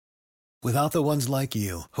Without the ones like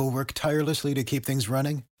you, who work tirelessly to keep things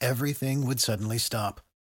running, everything would suddenly stop.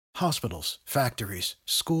 Hospitals, factories,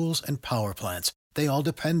 schools, and power plants, they all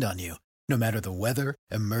depend on you. No matter the weather,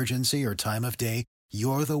 emergency, or time of day,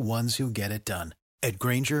 you're the ones who get it done. At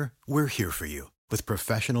Grainger, we're here for you with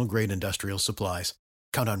professional-grade industrial supplies.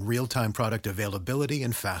 Count on real-time product availability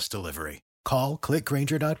and fast delivery. Call, click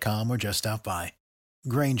Grainger.com, or just stop by.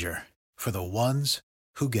 Grainger, for the ones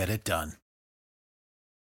who get it done.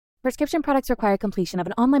 Prescription products require completion of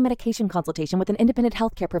an online medication consultation with an independent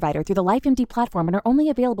healthcare provider through the LifeMD platform and are only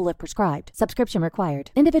available if prescribed. Subscription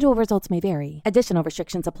required. Individual results may vary. Additional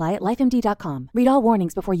restrictions apply at lifemd.com. Read all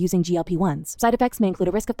warnings before using GLP-1s. Side effects may include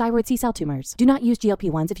a risk of thyroid C-cell tumors. Do not use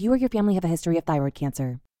GLP-1s if you or your family have a history of thyroid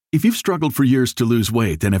cancer. If you've struggled for years to lose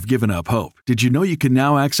weight and have given up hope, did you know you can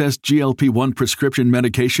now access GLP-1 prescription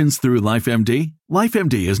medications through LifeMD?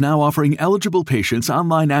 LifeMD is now offering eligible patients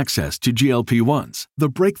online access to GLP-1s, the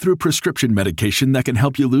breakthrough prescription medication that can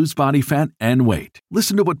help you lose body fat and weight.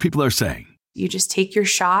 Listen to what people are saying. You just take your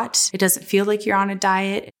shot. It doesn't feel like you're on a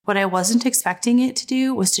diet. What I wasn't expecting it to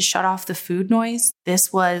do was to shut off the food noise.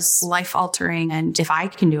 This was life-altering, and if I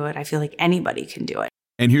can do it, I feel like anybody can do it.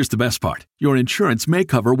 And here's the best part. Your insurance may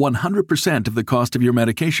cover 100% of the cost of your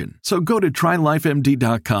medication. So go to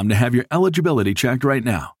TryLifeMD.com to have your eligibility checked right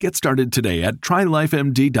now. Get started today at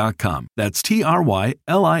TryLifeMD.com. That's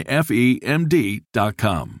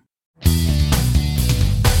TryLifeMD.com.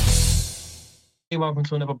 Hey, welcome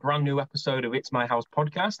to another brand new episode of It's My House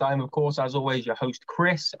podcast. I'm, of course, as always, your host,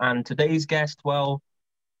 Chris. And today's guest, well,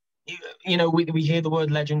 you know, we hear the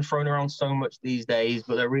word legend thrown around so much these days,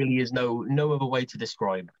 but there really is no other way to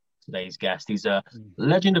describe today's guest. He's a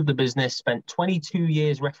legend of the business, spent 22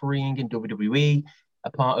 years refereeing in WWE,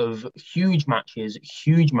 a part of huge matches,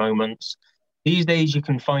 huge moments. These days, you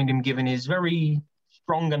can find him giving his very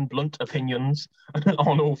strong and blunt opinions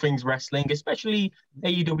on all things wrestling, especially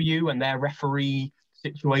AEW and their referee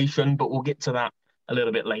situation, but we'll get to that a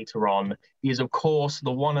little bit later on. He is, of course,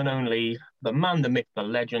 the one and only, the man, the myth, the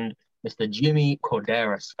legend, Mr. Jimmy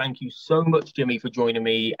Korderas. Thank you so much, Jimmy, for joining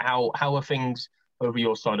me. How are things over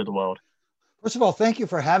your side of the world? First of all, thank you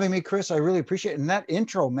for having me, Chris. I really appreciate it. And that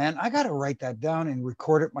intro, man, I got to write that down and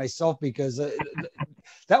record it myself because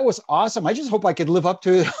that was awesome. I just hope I could live up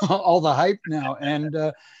to all the hype now.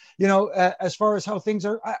 And, you know, as far as how things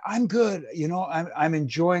are, I'm good. You know, I'm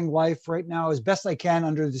enjoying life right now as best I can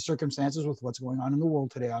under the circumstances with what's going on in the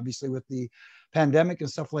world today, obviously with the pandemic and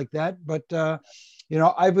stuff like that. But, you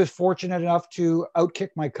know, I was fortunate enough to outkick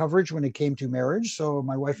my coverage when it came to marriage. So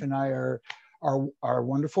my wife and I are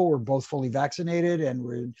wonderful. We're both fully vaccinated and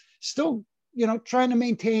we're still, you know, trying to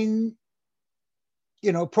maintain,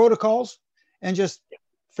 you know, protocols and just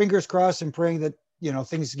fingers crossed and praying that, you know,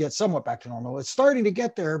 things get somewhat back to normal. It's starting to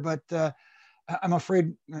get there, but I'm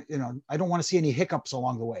afraid, you know, I don't want to see any hiccups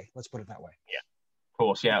along the way. Let's put it that way. Yeah, of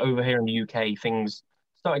course. Yeah. Over here in the UK, things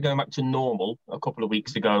started going back to normal a couple of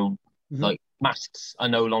weeks ago. Mm-hmm. Like masks are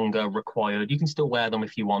no longer required. You can still wear them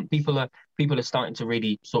if you want. People are starting to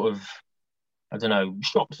really sort of, I don't know,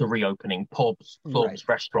 shops are reopening, pubs, clubs,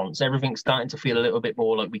 right, restaurants, everything's starting to feel a little bit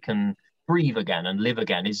more like we can breathe again and live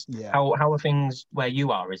again. How are things where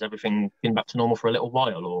you are? Is everything been back to normal for a little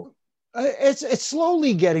while, or? It's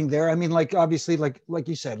slowly getting there. I mean, like obviously, like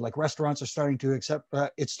you said, like restaurants are starting to accept.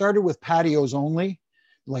 It started with patios only,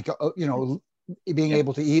 like you know, being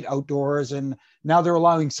able to eat outdoors, and now they're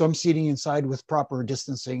allowing some seating inside with proper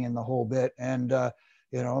distancing and the whole bit. And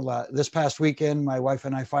you know, this past weekend, my wife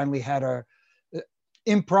and I finally had our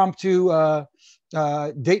impromptu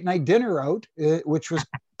date night dinner out, which was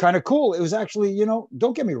kind of cool. It was actually, you know,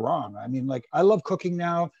 don't get me wrong. I mean, like, I love cooking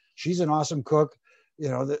now. She's an awesome cook. You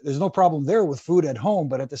know, there's no problem there with food at home,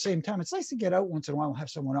 but at the same time, it's nice to get out once in a while and have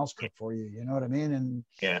someone else cook for you. You know what I mean? And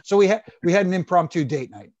so we had an impromptu date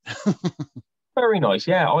night. Very nice.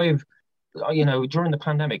 Yeah. You know, during the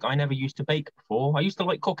pandemic, I never used to bake before. I used to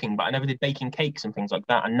like cooking, but I never did baking cakes and things like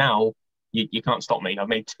that. And now you can't stop me. I've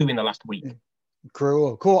made 2 in the last week.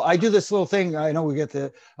 Cool. I do this little thing. I know we get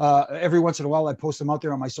the every once in a while I post them out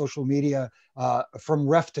there on my social media, from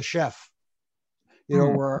ref to chef. You know,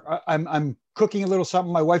 where I'm cooking a little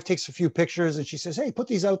something. My wife takes a few pictures and she says, "Hey, put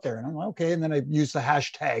these out there." And I'm like, "Okay." And then I use the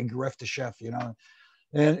hashtag ref to chef. You know,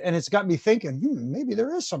 and it's got me thinking, maybe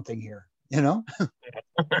there is something here. You know,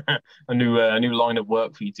 a new line of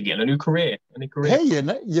work for you to get, a new career. Hey,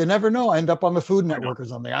 you never know. I end up on the Food Network or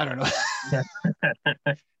something. I don't know.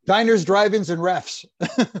 Diners, drive-ins, and refs.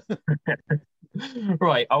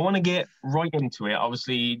 Right. I want to get right into it.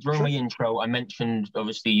 Obviously, during my intro, I mentioned,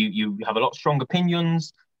 obviously, you have a lot of strong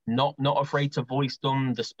opinions, not afraid to voice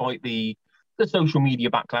them, despite the the social media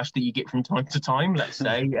backlash that you get from time to time, let's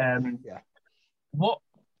say. Yeah. What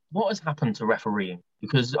has happened to refereeing?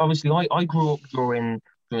 Because obviously I grew up during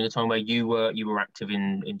the time where you were active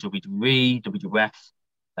in WWE,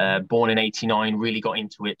 WWF. Born in '89, really got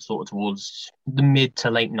into it sort of towards the mid to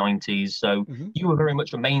late '90s. So you were very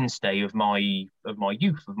much a mainstay of my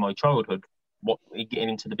youth, of my childhood, getting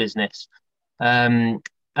into the business.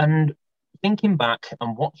 And thinking back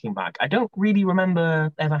and watching back, I don't really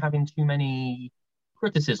remember ever having too many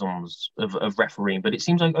criticisms of refereeing, but it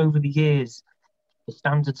seems like over the years, the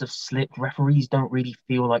standards have slipped. Referees don't really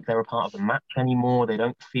feel like they're a part of the match anymore. They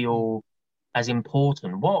don't feel as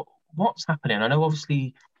important. What's happening? I know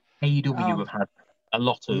obviously AEW have had a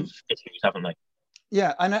lot of issues, haven't they?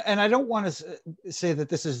 Yeah, and I don't want to say that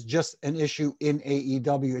this is just an issue in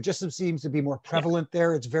AEW. It just seems to be more prevalent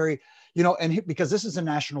there. It's very, and because this is a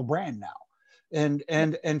national brand now.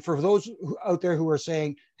 And for those out there who are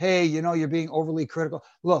saying, hey, you're being overly critical.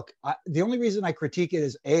 Look, the only reason I critique it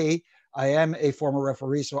is I am a former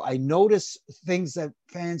referee, so I notice things that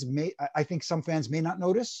I think some fans may not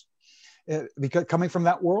notice because coming from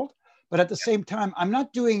that world. But at the same time, I'm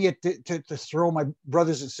not doing it to throw my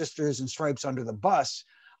brothers and sisters in stripes under the bus.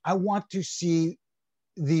 I want to see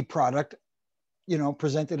the product,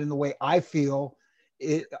 presented in the way I feel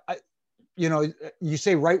it. You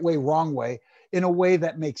say right way, wrong way, in a way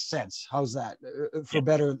that makes sense. How's that?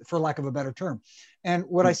 For lack of a better term. And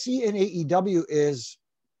what I see in AEW is,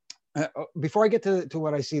 before I get to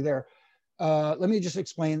what I see there, let me just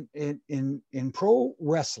explain in pro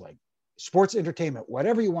wrestling, sports entertainment,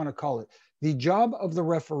 whatever you want to call it, the job of the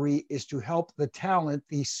referee is to help the talent,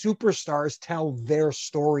 the superstars, tell their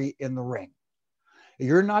story in the ring.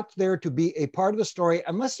 You're not there to be a part of the story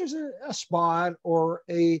unless there's a spot or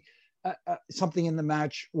something in the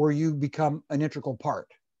match where you become an integral part.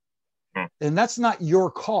 And that's not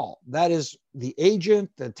your call. That is the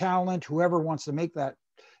agent, the talent, whoever wants to make that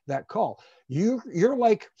call. You're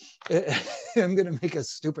like, I'm going to make a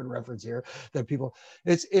stupid reference here that people,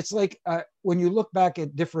 it's like when you look back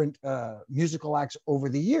at different musical acts over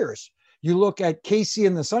the years, you look at KC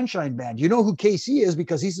and the Sunshine Band. You know who KC is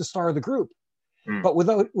because he's the star of the group. But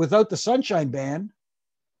without the Sunshine Band,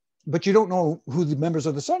 but you don't know who the members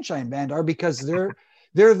of the Sunshine Band are because they're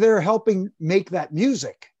there helping make that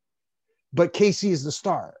music. But KC is the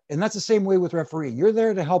star. And that's the same way with refereeing. You're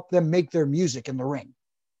there to help them make their music in the ring.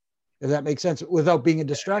 If that makes sense, without being a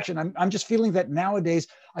distraction. I'm just feeling that nowadays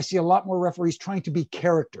I see a lot more referees trying to be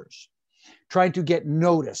characters, trying to get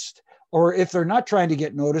noticed. Or if they're not trying to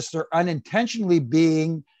get noticed, they're unintentionally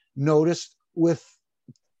being noticed with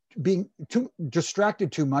being too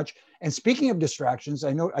distracted too much. And speaking of distractions,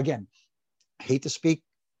 I know, again, I hate to speak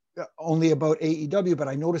only about AEW, but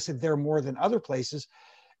I notice it there more than other places,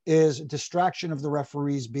 is distraction of the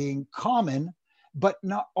referees being common, but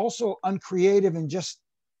not also uncreative and just,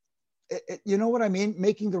 you know what I mean?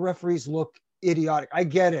 Making the referees look idiotic. I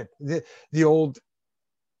get it. The old,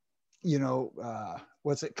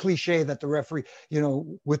 what's it, cliche that the referee,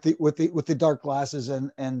 with the dark glasses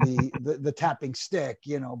and the tapping stick,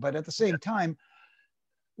 but at the same time,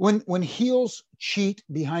 when heels cheat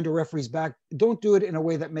behind a referee's back, don't do it in a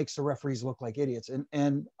way that makes the referees look like idiots.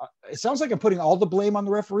 And it sounds like I'm putting all the blame on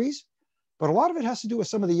the referees, but a lot of it has to do with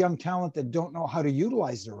some of the young talent that don't know how to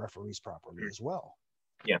utilize their referees properly as well.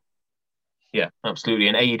 Yeah, absolutely.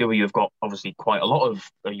 And AEW have got obviously quite a lot of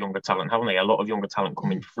younger talent, haven't they? A lot of younger talent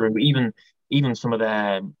coming through. Even some of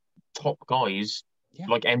their top guys,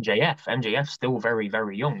 like MJF. MJF's still very,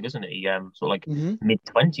 very young, isn't he? Sort of like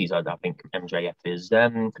mid-20s, I think MJF is.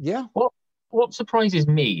 What surprises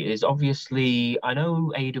me is obviously, I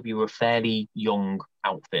know AEW are a fairly young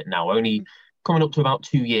outfit now, only coming up to about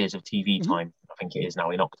 2 years of TV time, I think it is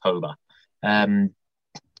now in October.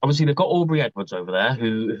 Obviously, they've got Aubrey Edwards over there,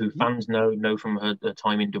 who fans know from her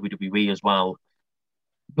time in WWE as well.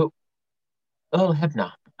 But Earl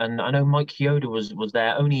Hebner, and I know Mike Chioda was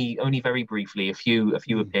there only very briefly, a few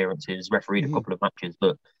appearances, refereed a couple of matches,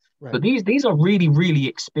 but these are really, really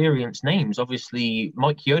experienced names. Obviously,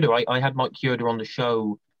 Mike Chioda, I had Mike Chioda on the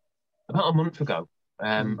show about a month ago.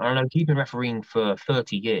 I know he's been refereeing for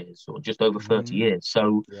 30 years, or just over 30 years.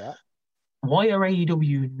 So why are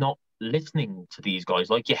AEW not listening to these guys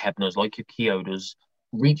like your Hebners, like your Chiodas,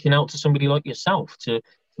 reaching out to somebody like yourself to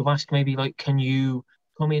ask maybe, like, can you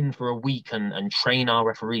come in for a week and train our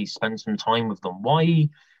referees, spend some time with them? Why,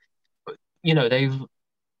 they've,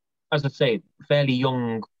 as I say, fairly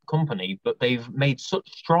young company, but they've made such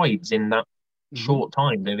strides in that short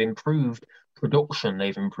time. They've improved production,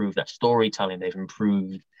 they've improved their storytelling, they've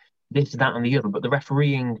improved this, that, and the other, but the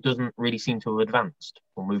refereeing doesn't really seem to have advanced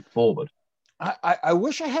or moved forward. I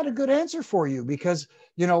wish I had a good answer for you because,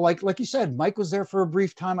 like you said, Mike was there for a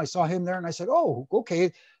brief time. I saw him there and I said, oh,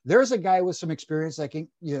 okay, there's a guy with some experience that can,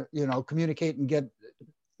 communicate and get,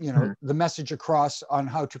 the message across on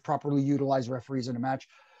how to properly utilize referees in a match.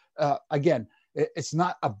 Again, it's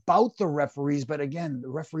not about the referees, but again, the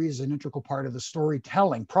referee is an integral part of the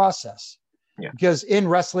storytelling process. Yeah. Because in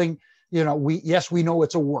wrestling, we know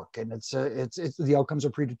it's a work and it's the outcomes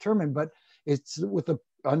are predetermined, but it's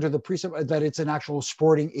under the precept that it's an actual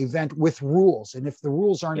sporting event with rules. And if the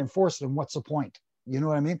rules aren't enforced, then what's the point? You know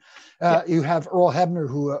what I mean? You have Earl Hebner,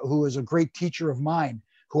 who is a great teacher of mine,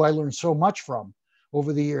 who I learned so much from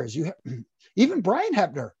over the years. You have even Brian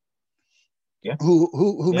Hebner,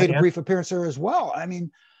 who made a brief appearance there as well. I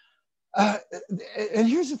mean, and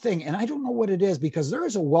here's the thing, and I don't know what it is because there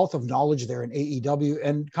is a wealth of knowledge there in AEW.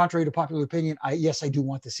 And contrary to popular opinion, I do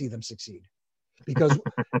want to see them succeed. Because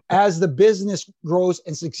as the business grows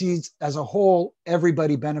and succeeds as a whole,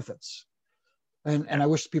 everybody benefits. And I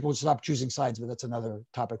wish people would stop choosing sides, but that's another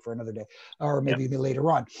topic for another day, or maybe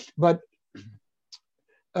later on. But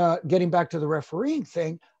getting back to the refereeing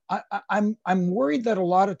thing, I'm worried that a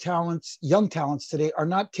lot of young talents today are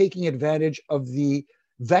not taking advantage of the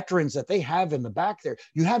veterans that they have in the back there.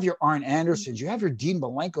 You have your Arn Andersons, you have your Dean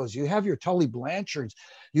Malenkos, you have your Tully Blanchards,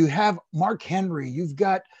 you have Mark Henry, you've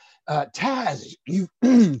got Taz,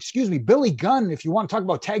 Billy Gunn. If you want to talk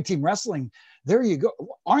about tag team wrestling, there you go.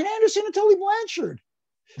 Arn Anderson and Tully Blanchard.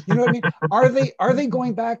 You know what I mean? Are they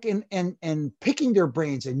going back and picking their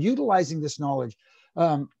brains and utilizing this knowledge?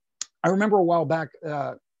 I remember a while back,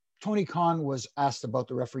 Tony Khan was asked about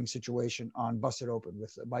the refereeing situation on Busted Open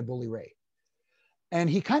by Bully Ray. And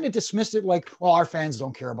he kind of dismissed it like, well, our fans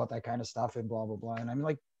don't care about that kind of stuff and blah, blah, blah. And I'm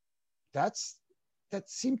like, that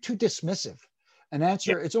seemed too dismissive. An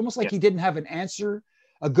answer. It's almost like he didn't have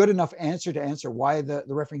a good enough answer to answer why the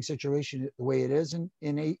refereeing situation the way it is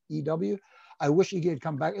in AEW. I wish he could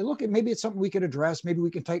come back and look at, maybe it's something we could address. Maybe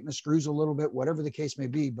we can tighten the screws a little bit, whatever the case may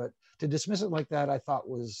be. But to dismiss it like that, I thought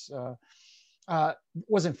wasn't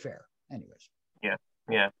fair. Anyways.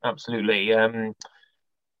 Yeah, absolutely.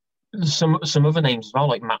 Some other names as well,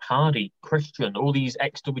 like Matt Hardy, Christian, all these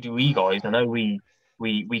ex-WWE guys. I know we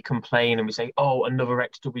complain and we say, oh, another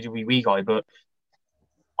ex-WWE guy, but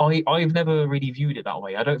I've never really viewed it that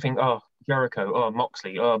way. I don't think, oh, Jericho, oh,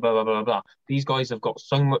 Moxley, oh, blah, blah, blah, blah. These guys have got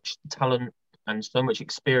so much talent and so much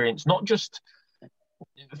experience,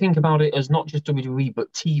 think about it as not just WWE,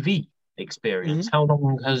 but TV experience. Mm-hmm. How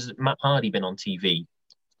long has Matt Hardy been on TV?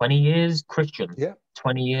 20 years? Christian?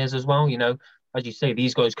 20 years as well. As you say,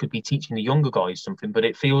 these guys could be teaching the younger guys something, but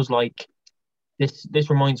it feels like this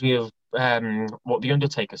reminds me of what The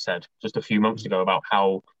Undertaker said just a few months ago about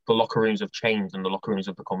how the locker rooms have changed and the locker rooms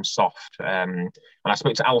have become soft. And I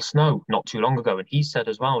spoke to Al Snow not too long ago, and he said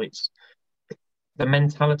as well, it's the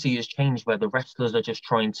mentality has changed where the wrestlers are just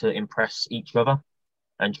trying to impress each other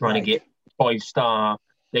and trying to get 5-star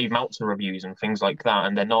Dave Meltzer reviews and things like that.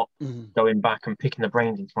 And they're not going back and picking the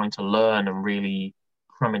brains and trying to learn and really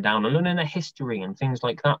cramming down and learning their history and things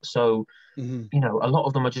like that. So, a lot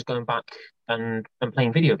of them are just going back and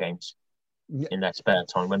playing video games in their spare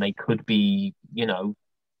time when they could be,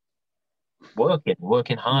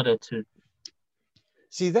 working harder to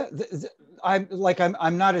see that.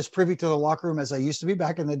 I'm not as privy to the locker room as I used to be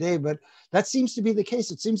back in the day, but that seems to be the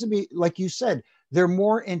case. It seems to be, like you said, they're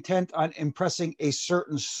more intent on impressing a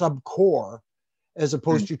certain sub-core as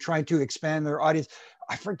opposed to trying to expand their audience.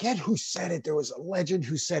 I forget who said it. There was a legend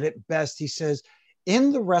who said it best. He says,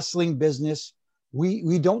 in the wrestling business,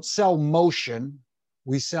 we don't sell motion,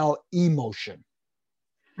 we sell emotion.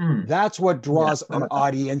 That's what draws an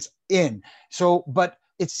audience in. So, but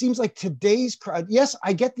it seems like today's crowd, yes,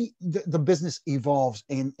 I get the business evolves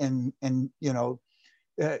and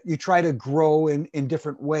you try to grow in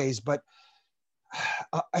different ways, but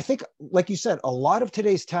I think, like you said, a lot of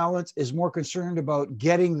today's talents is more concerned about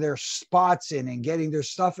getting their spots in and getting their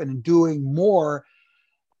stuff in and doing more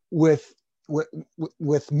with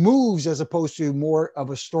moves as opposed to more of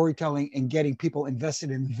a storytelling and getting people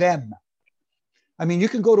invested in them. I mean, you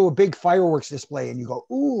can go to a big fireworks display and you go,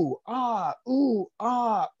 ooh, ah, ooh,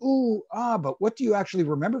 ah, ooh, ah. But what do you actually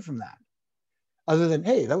remember from that? Other than,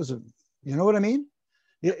 hey, that was you know what I mean?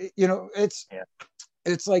 It's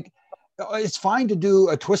like, it's fine to do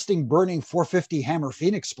a twisting, burning 450 hammer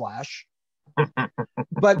Phoenix splash.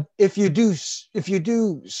 But if you do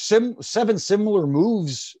 7 similar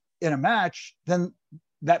moves in a match, then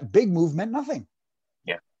that big move meant nothing.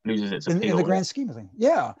 Loses its appeal in the grand scheme of things.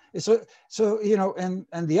 Yeah. So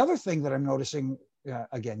and the other thing that I'm noticing,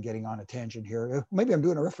 again, getting on a tangent here, maybe I'm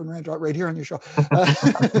doing a riff and rant right here on your show,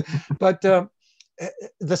 but the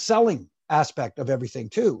selling aspect of everything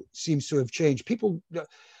too seems to have changed. People,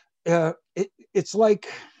 it's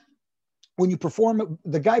like when you perform,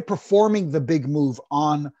 the guy performing the big move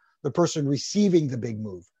on the person receiving the big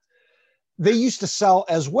move, they used to sell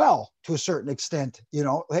as well to a certain extent. You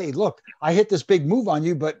know, hey, look, I hit this big move on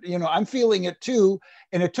you, but you know, I'm feeling it too.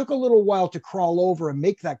 And it took a little while to crawl over and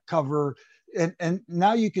make that cover. And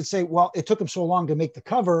now you could say, well, it took him so long to make the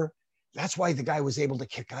cover. That's why the guy was able to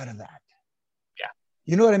kick out of that. Yeah.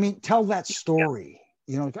 You know what I mean? Tell that story.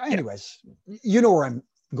 You know, anyways, you know where I'm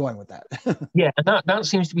going with that. Yeah, and that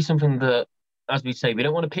seems to be something that, as we say, we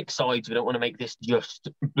don't want to pick sides. We don't want to make this just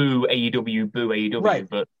boo AEW, Right.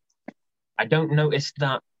 But I don't notice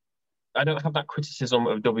that. I don't have that criticism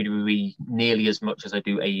of WWE nearly as much as I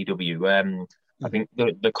do AEW. I think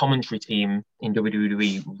the commentary team in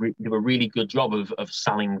WWE do a really good job of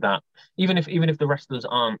selling that. Even if the wrestlers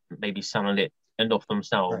aren't maybe selling it enough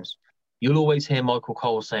themselves, right. You'll always hear Michael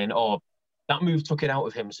Cole saying, "Oh, that move took it out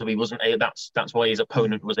of him, so he wasn't. That's why his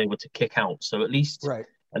opponent was able to kick out." So at least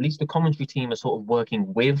the commentary team are sort of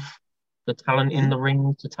working with the talent in the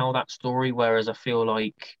ring to tell that story. Whereas I feel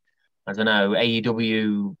like, I don't know,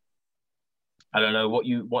 AEW. I don't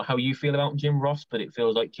know how you feel about Jim Ross, but it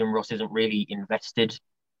feels like Jim Ross isn't really invested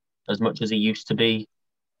as much as he used to be.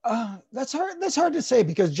 That's hard. That's hard to say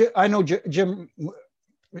because I know Jim.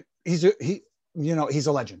 He's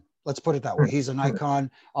a legend. Let's put it that way. He's an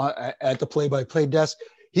icon at the play-by-play desk.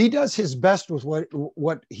 He does his best with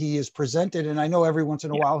what he is presented, and I know every once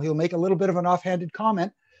in a while he'll make a little bit of an offhanded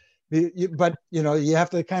comment, but you know you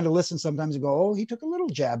have to kind of listen sometimes and go, "Oh, he took a little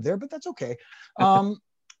jab there," but that's okay.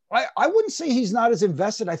 I wouldn't say he's not as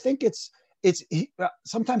invested. I think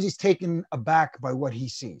sometimes he's taken aback by what he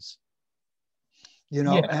sees, you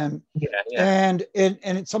know, and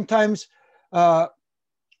sometimes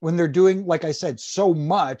when they're doing, like I said, so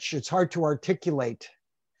much, it's hard to articulate,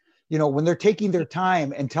 you know, when they're taking their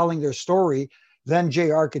time and telling their story, then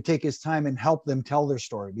JR could take his time and help them tell their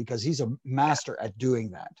story because he's a master at doing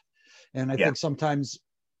that. And I think sometimes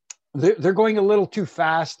they're going a little too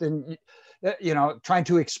fast and, you know, trying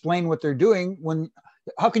to explain what they're doing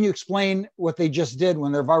how can you explain what they just did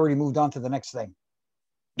when they've already moved on to the next thing?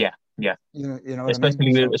 Yeah. You know,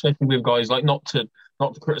 especially with guys like not to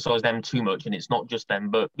criticize them too much, and it's not just them,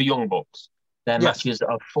 but the Young Bucks. Their matches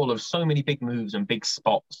are full of so many big moves and big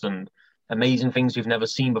spots and amazing things we've never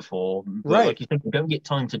seen before. But like you said, we don't get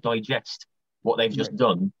time to digest what they've just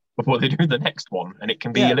done before they do the next one, and it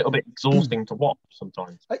can be a little bit exhausting to watch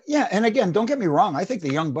sometimes. And again, don't get me wrong. I think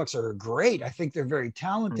the Young Bucks are great. I think they're very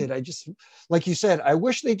talented. I just, like you said, I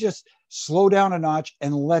wish they just slow down a notch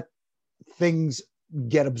and let things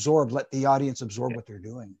get absorbed. Let the audience absorb what they're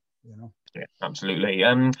doing. You know. Yeah, absolutely.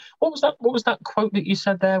 What was that quote that you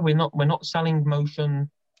said there? We're not selling motion.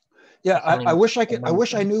 Yeah, I wish I could. I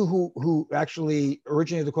wish I knew who actually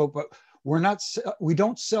originated the quote, but we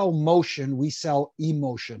don't sell motion, we sell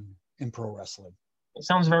emotion in pro wrestling. It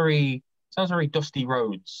sounds very Dusty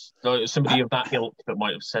Rhodes. Somebody of that ilk that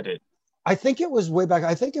might have said it. I think it was way back.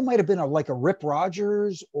 I think it might have been like a Rip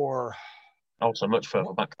Rogers or. Oh, so much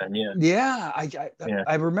further back then, yeah. Yeah,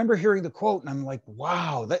 I remember hearing the quote, and I'm like,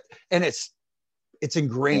 wow, and it's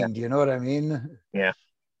ingrained. You know what I mean? Yeah.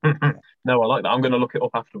 No, I like that. I'm going to look it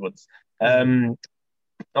up afterwards. I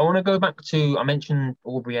want to go back to, I mentioned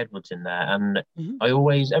Aubrey Edwards in there, and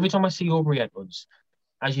every time I see Aubrey Edwards,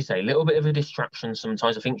 as you say, a little bit of a distraction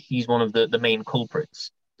sometimes. I think she's one of the main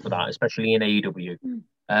culprits for that, especially in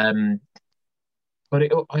AEW. But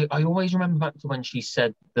I always remember back to when she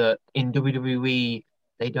said that in WWE,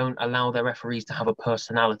 they don't allow their referees to have a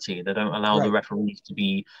personality. They don't allow the referees to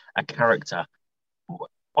be a character.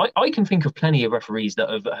 I can think of plenty of referees that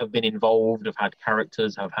have been involved, have had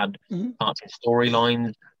characters, have had parts in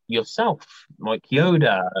storylines. Yourself, Mike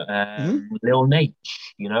Yoda, Lil Nate,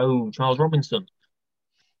 you know, Charles Robinson,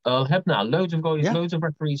 Earl Hebner, loads of guys, loads of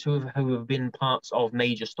referees who have been parts of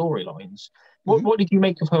major storylines. What did you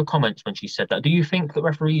make of her comments when she said that? Do you think that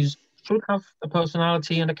referees should have a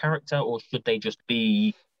personality and a character, or should they just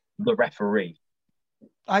be the referee?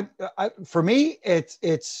 For me,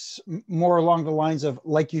 it's more along the lines of,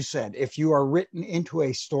 like you said, if you are written into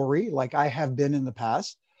a story, like I have been in the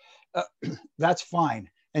past, that's fine.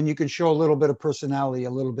 And you can show a little bit of personality, a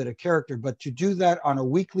little bit of character, but to do that on a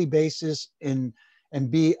weekly basis and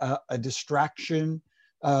be a distraction,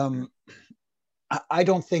 I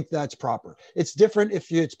don't think that's proper. It's different if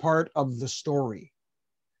it's part of the story.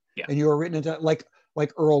 Yeah. And you were written into, like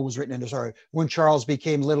Earl was written into, sorry, when Charles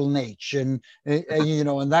became Little Nate and you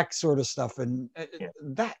know, and that sort of stuff. And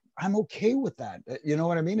that, I'm okay with that. You know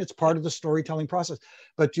what I mean? It's part of the storytelling process.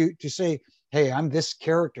 But to say, hey, I'm this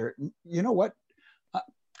character, you know what?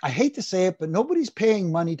 I hate to say it, but nobody's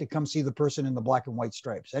paying money to come see the person in the black and white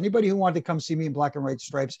stripes. Anybody who wanted to come see me in black and white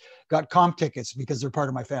stripes got comp tickets because they're part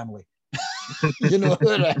of my family. You know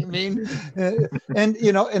what I mean? And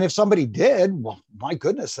if somebody did, well, my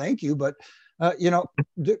goodness, thank you. But I'm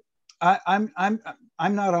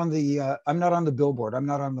not on the billboard. I'm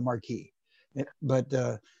not on the marquee. But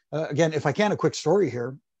again, if I can, a quick story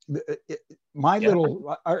here.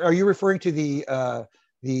 Are you referring to the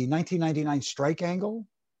 1999 strike angle?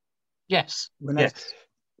 Yes.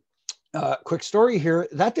 Quick story here.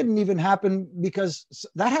 That didn't even happen because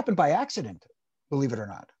that happened by accident, believe it or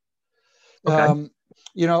not. Okay.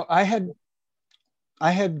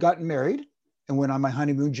 I had gotten married and went on my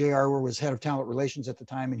honeymoon. JR was head of talent relations at the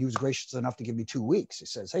time, and he was gracious enough to give me 2 weeks. He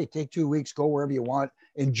says, "Hey, take 2 weeks, go wherever you want,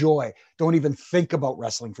 enjoy. Don't even think about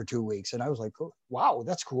wrestling for 2 weeks." And I was like, "Oh, wow,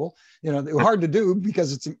 that's cool." It was hard to do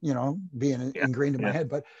because it's, being ingrained in my head,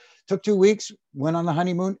 but took 2 weeks, went on the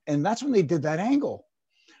honeymoon. And that's when they did that angle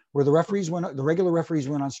where the regular referees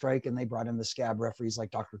went on strike, and they brought in the scab referees like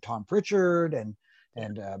Dr. Tom Pritchard and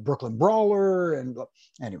Brooklyn Brawler. And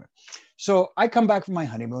anyway, so I come back from my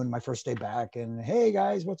honeymoon, my first day back, and hey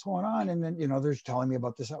guys, what's going on? And then, they're telling me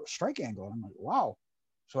about this strike angle. And I'm like, wow.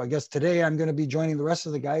 So I guess today I'm going to be joining the rest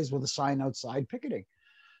of the guys with a sign outside picketing.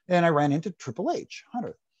 And I ran into Triple H,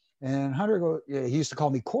 Hunter. And Hunter he used to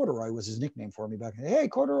call me Corduroy, was his nickname for me back then. "Hey,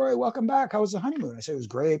 Corduroy, welcome back. How was the honeymoon?" I said, "It was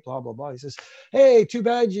great, blah, blah, blah." He says, "Hey, too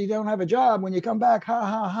bad you don't have a job when you come back. Ha,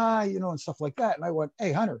 ha, ha," and stuff like that. And I went,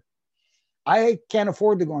 "Hey, Hunter, I can't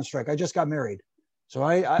afford to go on strike. I just got married. So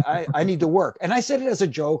I need to work." And I said it as a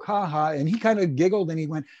joke, ha, ha. And he kind of giggled and he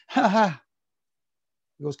went, "Ha, ha."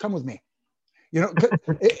 He goes, "Come with me."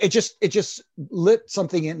 It just lit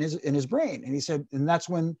something in his brain. And he said, and that's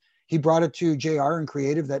when he brought it to JR and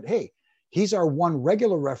creative that, hey, he's our one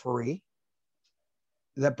regular referee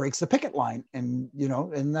that breaks the picket line. And,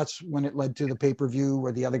 and that's when it led to the pay-per-view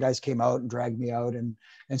where the other guys came out and dragged me out. And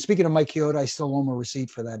speaking of Mike Chioda, I still owe him a receipt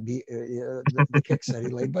for that, the kicks that he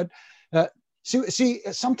laid. But see,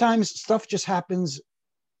 sometimes stuff just happens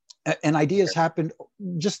and ideas happen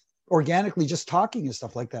just organically, just talking and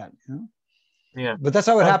stuff like that. Yeah. But that's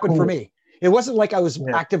how it happened for me. It wasn't like I was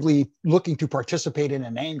actively looking to participate in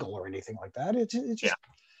an angle or anything like that. It's just,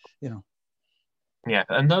 Yeah,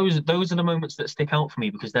 and those are the moments that stick out for me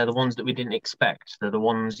because they're the ones that we didn't expect. They're the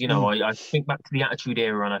ones, I think back to the Attitude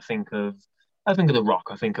Era and I think of The Rock,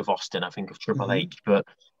 I think of Austin, I think of Triple H, but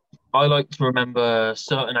I like to remember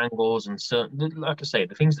certain angles and certain, like I say,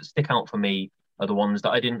 the things that stick out for me are the ones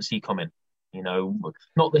that I didn't see coming.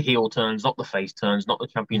 Not the heel turns, not the face turns, not the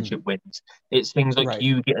championship wins. It's things like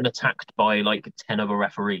you getting attacked by like 10 other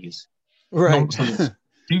referees. Right. Nonsense.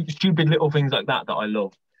 Stupid little things like that I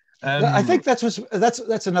love. I think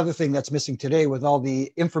that's another thing that's missing today with all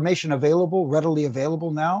the information readily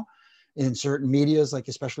available now in certain medias, like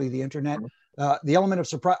especially the internet. The element of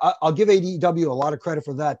surprise, I'll give AEW a lot of credit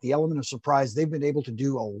for that. The element of surprise, they've been able to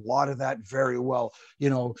do a lot of that very well.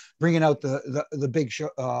 Bringing out the big show,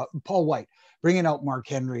 Paul White, bringing out Mark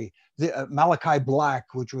Henry, the Malachi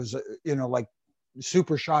Black, which was like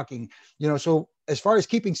super shocking. So as far as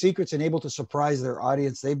keeping secrets and able to surprise their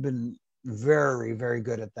audience, they've been very, very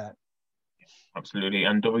good at that. Absolutely.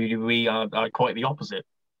 And WWE are quite the opposite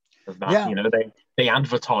of that. Yeah. They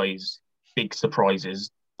advertise big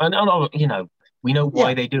surprises. And we know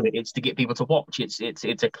why they do it. It's to get people to watch. It's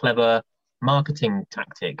a clever marketing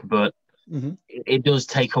tactic, but it does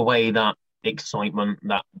take away that excitement,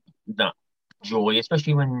 that joy,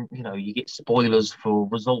 especially when you get spoilers for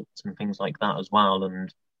results and things like that as well.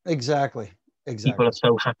 And exactly. People are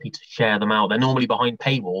so happy to share them out. They're normally behind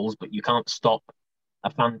paywalls, but you can't stop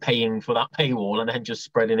a fan paying for that paywall and then just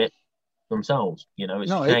spreading it themselves.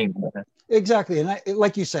 It's a shame. Exactly. And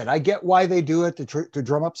like you said, I get why they do it to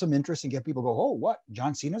drum up some interest and get people to go, "Oh, what?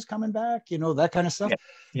 John Cena's coming back?" That kind of stuff.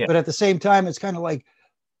 Yeah. But at the same time, it's kind of like,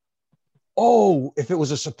 oh, if it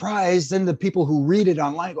was a surprise, then the people who read it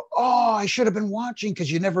online go, "Oh, I should have been watching," because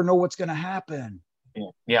you never know what's going to happen.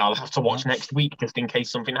 Yeah, I'll have to watch next week just in case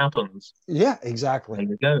something happens. Yeah, exactly. There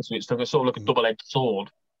you go. So it's sort of like a double-edged sword.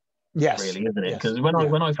 Yes. Really, isn't it? Yes. Because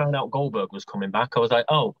when I found out Goldberg was coming back, I was like,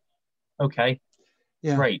 oh, okay,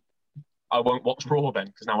 great. I won't watch Raw then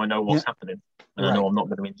because now I know what's happening and I know I'm not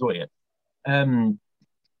going to enjoy it. On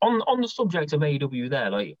the subject of AEW, there,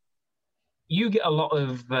 like you get a lot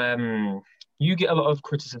of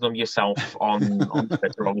criticism yourself on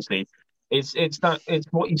Twitter. Obviously, it's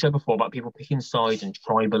what you said before about people picking sides and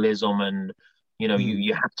tribalism, and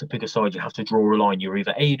you have to pick a side. You have to draw a line. You're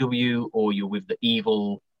either AEW or you're with the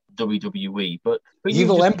evil WWE. But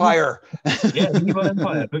evil empire. Yeah, evil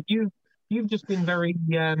empire. But you've just been very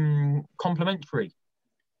complimentary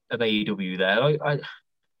AEW there.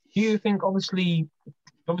 Do you think, obviously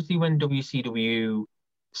when WCW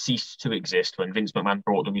ceased to exist, when Vince McMahon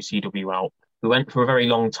brought WCW out, we went for a very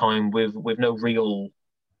long time with no real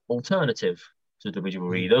alternative to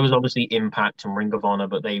WWE. There was obviously Impact and Ring of Honor,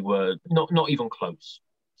 but they were not even close.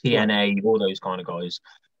 TNA, all those kind of guys.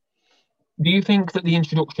 Do you think that the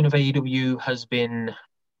introduction of AEW has been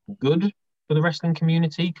good for the wrestling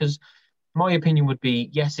community? Because my opinion would be,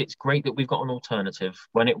 yes, it's great that we've got an alternative.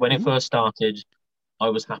 When it first started, I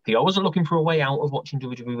was happy. I wasn't looking for a way out of watching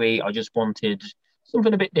WWE. I just wanted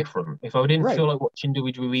something a bit different. If I didn't feel like watching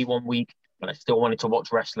WWE one week, but I still wanted to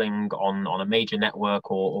watch wrestling on a major network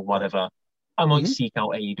or whatever, I might seek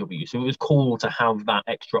out AEW. So it was cool to have that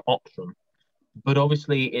extra option. But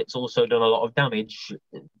obviously, it's also done a lot of damage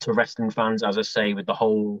to wrestling fans, as I say, with the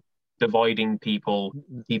whole dividing people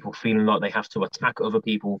feeling like they have to attack other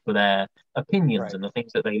people for their opinions and the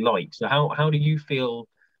things that they like. So how do you feel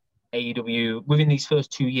AEW, within these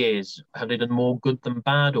first 2 years, have they done more good than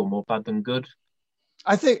bad or more bad than good?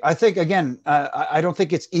 I think again, I don't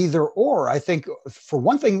think it's either or. I think, for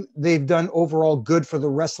one thing, they've done overall good for the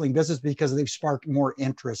wrestling business because they've sparked more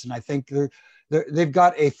interest. And I think they've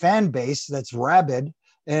got a fan base that's rabid.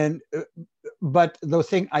 But the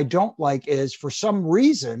thing I don't like is, for some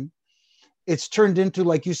reason, it's turned into,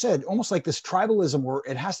 like you said, almost like this tribalism where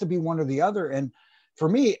it has to be one or the other. And for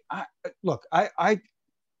me,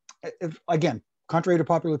 again, contrary to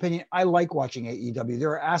popular opinion, I like watching AEW. There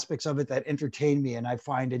are aspects of it that entertain me and I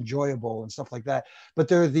find enjoyable and stuff like that. But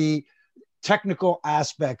they're the technical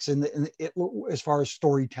aspects as far as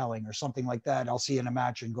storytelling or something like that. I'll see in a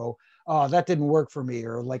match and go, oh, that didn't work for me.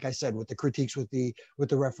 Or like I said, with the critiques with the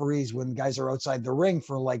referees, when guys are outside the ring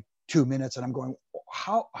for like 2 minutes and I'm going,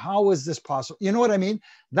 how is this possible? You know what I mean?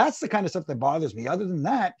 That's the kind of stuff that bothers me. Other than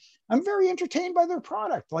that, I'm very entertained by their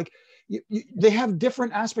product. Like, they have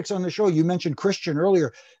different aspects on the show. You mentioned Christian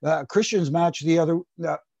earlier. Christian's match the other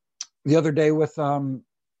day with oh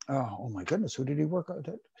my goodness, who did he work on?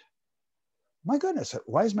 My goodness,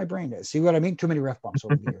 why is my brain? See what I mean? Too many ref bumps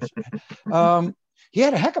over the years. He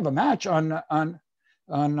had a heck of a match on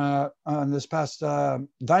this past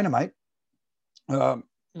Dynamite. A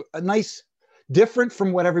nice, different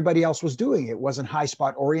from what everybody else was doing. It wasn't high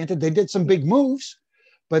spot oriented. They did some big moves,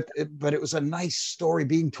 but it was a nice story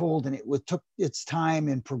being told, and it took its time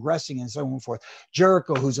in progressing and so on and forth.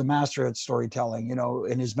 Jericho, who's a master at storytelling,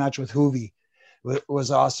 in his match with Hoovy,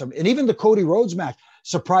 was awesome. And even the Cody Rhodes match,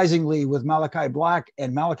 surprisingly, with Malachi Black,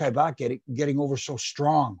 and Malachi Black getting over so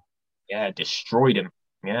strong. Yeah, destroyed him.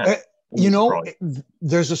 Yeah.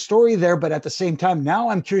 There's a story there, but at the same time, now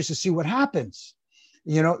I'm curious to see what happens.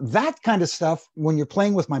 That kind of stuff, when you're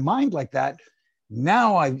playing with my mind like that,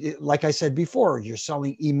 now like I said before, you're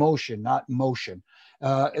selling emotion, not motion.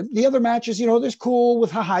 The other matches, there's cool with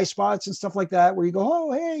high spots and stuff like that, where you go,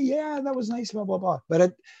 oh, hey, yeah, that was nice, blah, blah, blah.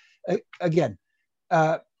 But again,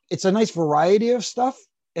 it's a nice variety of stuff,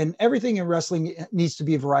 and everything in wrestling needs to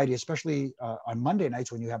be a variety, especially on Monday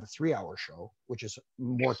nights when you have a 3-hour show, which is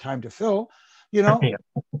more time to fill.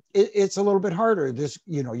 It's a little bit harder.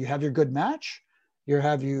 You have your good match, you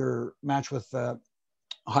have your match with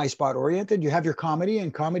high spot oriented, you have your comedy,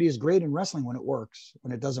 and comedy is great in wrestling when it works.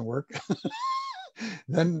 When it doesn't work,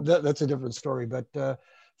 then that's a different story. But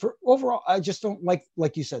for overall, I just don't like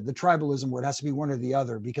you said, the tribalism where it has to be one or the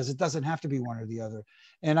other, because it doesn't have to be one or the other.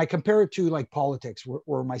 And I compare it to like politics,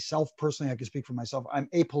 where myself personally, I can speak for myself, I'm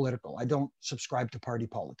apolitical. I don't subscribe to party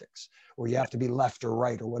politics where you have to be left or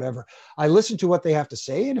right or whatever. I listen to what they have to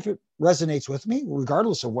say, and if it resonates with me,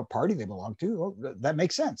 regardless of what party they belong to, well, that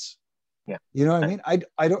makes sense. Yeah. You know what I mean?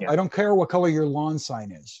 I don't care what color your lawn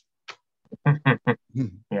sign is.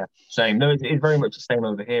 Yeah, same. No, it's very much the same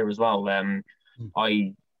over here as well.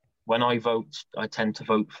 When I vote, I tend to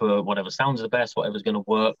vote for whatever sounds the best, whatever's going to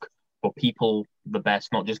work for people the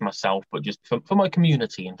best, not just myself, but just for my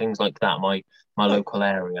community and things like that, my local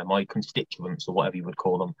area, my constituents, or whatever you would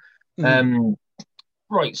call them.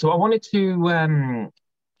 Right. So I wanted to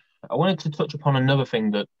touch upon another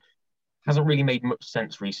thing that hasn't really made much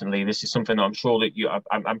sense recently. This is something I'm sure that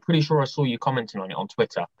I'm pretty sure I saw you commenting on it on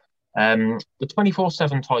Twitter. The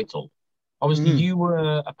 24/7 title. Obviously, you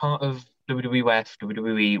were a part of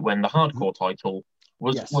WWE when the hardcore title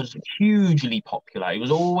was hugely popular. It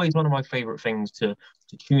was always one of my favorite things to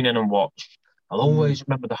tune in and watch. I'll always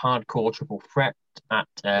remember the hardcore triple threat at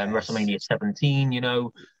WrestleMania 17,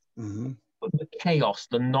 But the chaos,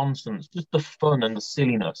 the nonsense, just the fun and the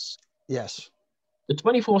silliness. Yes. The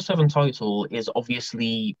 24/7 title is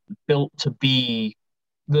obviously built to be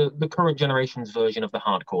the current generation's version of the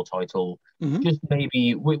hardcore title, just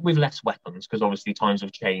maybe with less weapons, because obviously times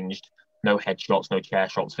have changed. no headshots, no chair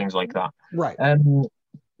shots, things like that. Right.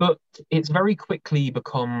 But it's very quickly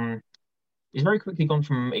gone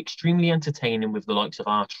from extremely entertaining with the likes of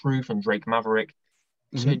R-Truth and Drake Maverick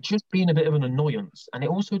to just being a bit of an annoyance. And it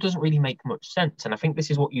also doesn't really make much sense. And I think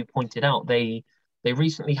this is what you pointed out. They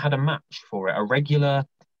recently had a match for it, a regular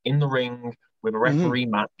in the ring with a referee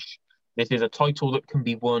match. This is a title that can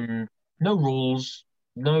be won, no rules,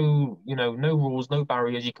 no rules, no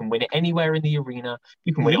barriers. You can win it anywhere in the arena.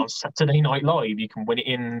 You can win it on Saturday Night Live. You can win it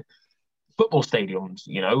in football stadiums,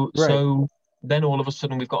 Right. So then all of a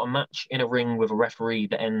sudden we've got a match in a ring with a referee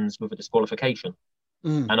that ends with a disqualification.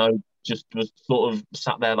 And I just was sort of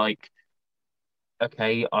sat there like,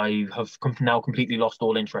 okay, I have now completely lost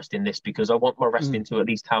all interest in this because I want my wrestling to at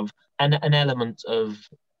least have an element of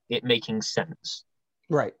it making sense.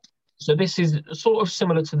 Right. So this is sort of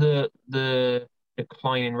similar to the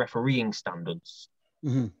decline in refereeing standards.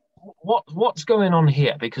 What's going on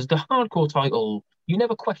here? Because the hardcore title, you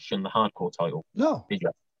never questioned the hardcore title. No. Did you?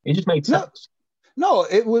 It just made sense. No,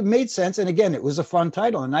 it made sense. And again, it was a fun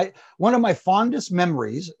title. And one of my fondest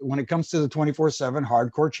memories when it comes to the 24/7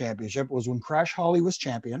 Hardcore Championship was when Crash Holly was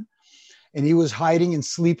champion and he was hiding and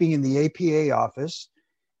sleeping in the APA office.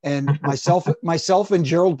 And myself and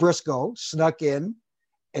Gerald Briscoe snuck in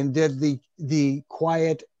and did the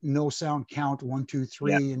quiet, no sound count 1, 2,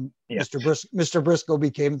 3. And Mr. Briscoe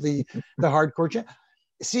became the hardcore champion.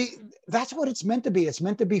 See, that's what it's meant to be. It's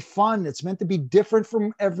meant to be fun. It's meant to be different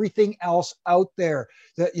from everything else out there.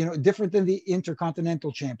 That, different than the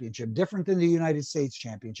Intercontinental Championship, different than the United States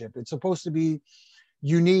Championship. It's supposed to be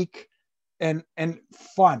unique and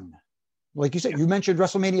fun. Like you said, you mentioned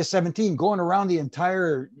WrestleMania 17, going around the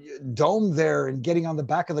entire dome there and getting on the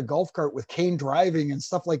back of the golf cart with Kane driving and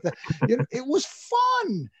stuff like that. It was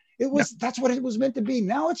fun. That's what it was meant to be.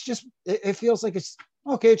 Now it's just, it feels like it's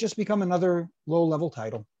just become another low level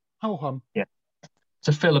title. Ho hum. Yeah.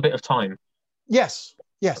 To fill a bit of time. Yes.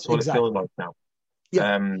 That's what exactly. It feels like now.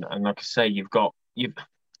 Yeah. And like I say,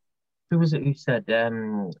 who was it who said, I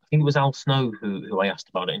think it was Al Snow who I asked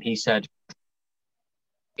about it. And he said,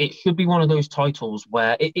 it should be one of those titles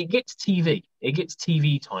where it gets TV. It gets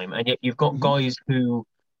TV time. And yet you've got guys who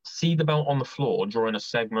see the belt on the floor during a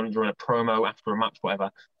segment, during a promo, after a match, whatever,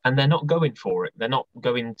 and they're not going for it. They're not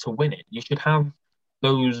going to win it. You should have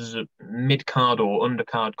those mid-card or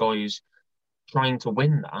undercard guys trying to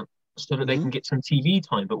win that so that they can get some TV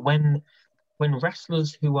time. But when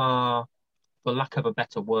wrestlers who are, for lack of a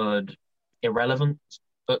better word, irrelevant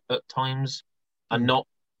at times are not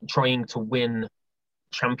trying to win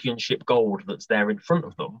championship gold that's there in front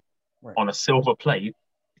of them on a silver plate,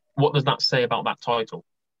 what does that say about that title?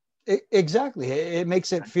 Exactly. It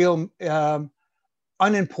makes it feel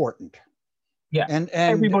unimportant. Yeah. And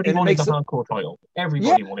everybody wanted the hardcore title.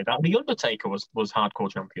 Everybody wanted that. The Undertaker was hardcore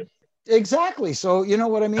champion. Exactly. So you know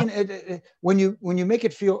what I mean? When you make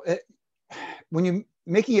it feel, when you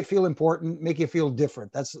making it feel important, make it feel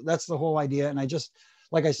different. That's the whole idea. And I just,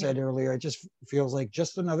 like I said earlier, it just feels like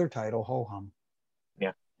just another title. Ho hum.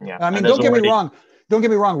 Yeah. Yeah. I mean, don't get me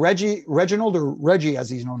wrong. Reginald, or Reggie as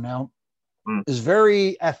he's known now, is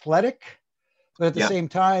very athletic, but at the same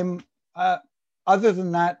time, other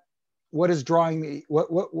than that, what is drawing me?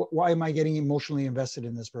 Why am I getting emotionally invested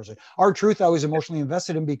in this person? R-Truth, I was emotionally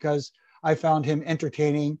invested in because I found him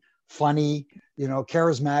entertaining, funny,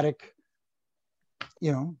 charismatic.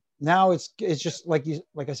 Now it's just like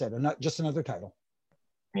I said, just another title.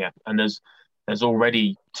 Yeah, and there's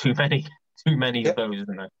already too many of those,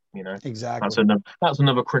 isn't there? Exactly. That's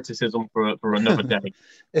another criticism for another day.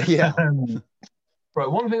 Yeah. Right.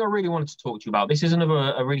 One thing I really wanted to talk to you about. This is a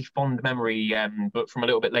really fond memory, but from a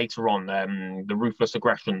little bit later on, the Ruthless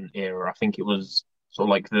Aggression era. I think it was sort of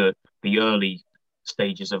like the early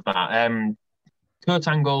stages of that. Kurt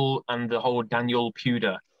Angle and the whole Daniel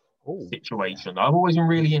Puder situation. I've always been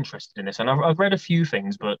really interested in this, and I've read a few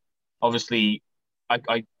things, but obviously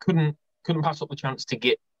I couldn't pass up the chance to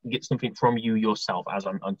get something from you yourself as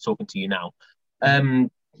I'm talking to you now.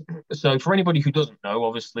 So for anybody who doesn't know,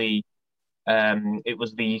 obviously it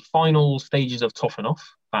was the final stages of Tough Enough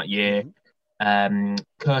that year.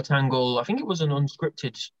 Kurt Angle, I think it was an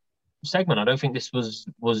unscripted segment. I don't think this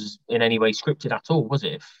was in any way scripted at all, was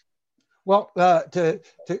it? Well, to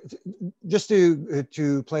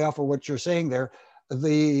play off of what you're saying there,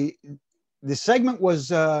 the segment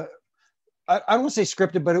was I don't want to say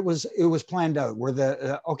scripted, but it was planned out. Where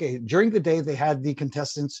during the day they had the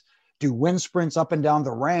contestants do wind sprints up and down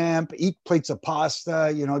the ramp, eat plates of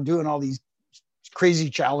pasta, doing all these crazy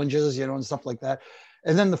challenges, and stuff like that.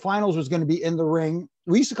 And then the finals was going to be in the ring.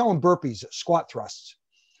 We used to call them burpees, squat thrusts.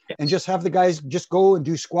 and just have the guys just go and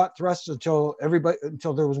do squat thrusts until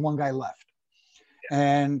there was one guy left.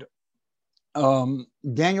 And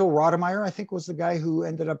Daniel Rodemeyer, I think, was the guy who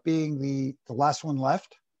ended up being the last one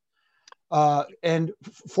left. And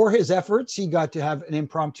for his efforts, he got to have an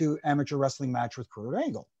impromptu amateur wrestling match with Kurt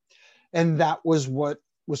Angle. And that was what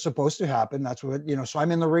was supposed to happen. That's what, so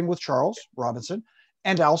I'm in the ring with Charles Robinson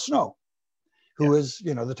and Al Snow, who is,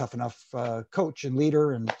 the Tough Enough coach and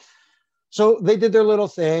leader. And so they did their little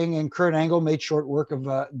thing, and Kurt Angle made short work of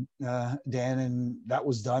Dan, and that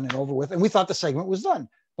was done and over with. And we thought the segment was done.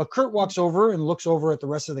 But Kurt walks over and looks over at the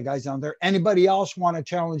rest of the guys down there. Anybody else want to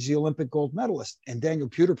challenge the Olympic gold medalist? And Daniel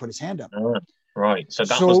Puder put his hand up. Right. So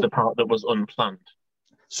that was the part that was unplanned.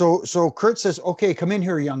 So Kurt says, "Okay, come in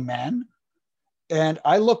here, young man." And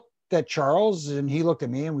I looked at Charles, and he looked at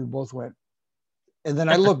me, and we both went. And then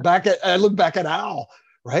I looked back at Al.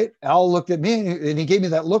 Right? Al looked at me, and he gave me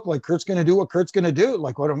that look like Kurt's going to do what Kurt's going to do.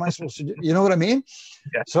 Like, what am I supposed to do? You know what I mean?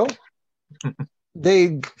 Yeah. So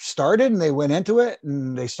they started, and they went into it,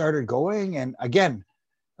 and they started going. And again,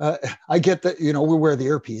 I get that, we wear the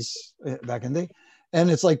earpiece back in the day.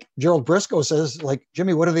 And it's like Gerald Briscoe says, like,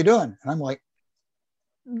 "Jimmy, what are they doing?" And I'm like,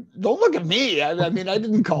 "Don't look at me. I mean, I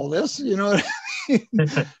didn't call this, you know what I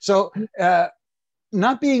mean?" So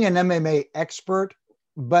not being an MMA expert,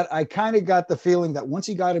 but I kind of got the feeling that once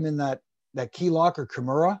he got him in that key lock or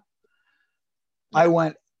Kimura, I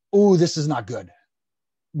went, "Ooh, this is not good."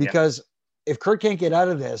 Because if Kurt can't get out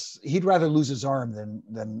of this, he'd rather lose his arm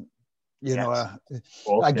than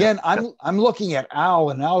again, I'm looking at Al,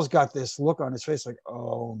 and Al's got this look on his face like,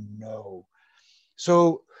 "Oh no."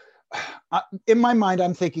 So in my mind,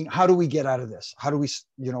 I'm thinking, how do we get out of this? How do we,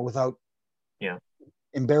 without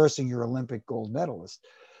embarrassing your Olympic gold medalist?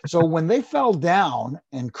 So when they fell down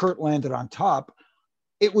and Kurt landed on top,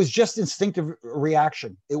 it was just instinctive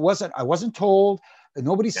reaction. I wasn't told,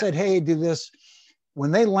 nobody said, "Hey, do this." When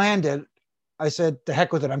they landed, I said, "The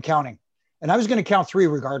heck with it, I'm counting." And I was going to count 3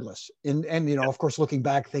 regardless. And of course, looking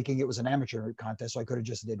back, thinking it was an amateur contest, so I could have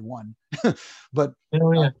just did 1. But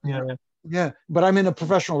but I'm in a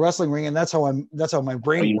professional wrestling ring, and that's how my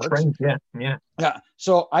brain works. Yeah.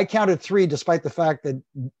 So I counted 3, despite the fact that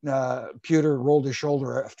Puder rolled his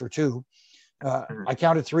shoulder after 2. I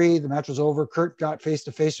counted 3. The match was over. Kurt got face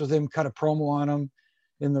to face with him, cut a promo on him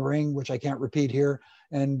in the ring, which I can't repeat here.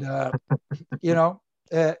 And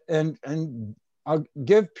and I'll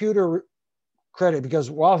give Puder credit, because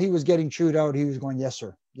while he was getting chewed out, he was going, "Yes,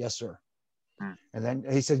 sir. Yes, sir." And then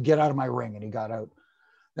he said, "Get out of my ring." And he got out.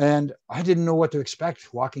 And I didn't know what to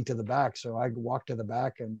expect walking to the back. So I walked to the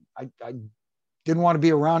back, and I didn't want to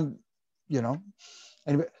be around,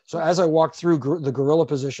 Anyway, so as I walked through the gorilla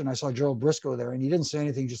position, I saw Gerald Briscoe there, and he didn't say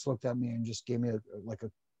anything, just looked at me and just gave me a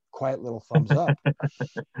quiet little thumbs up.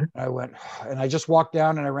 I went, and I just walked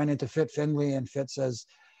down, and I ran into Fit Finley, and Fit says,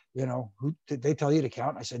 "Who did they tell you to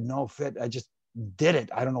count?" I said, "No, Fit, I just did it.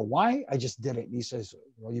 I don't know why. I just did it." And he says,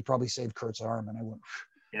 "Well, you probably saved Kurt's arm." And I went,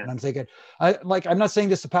 and I'm thinking, I'm not saying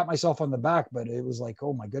this to pat myself on the back, but it was like,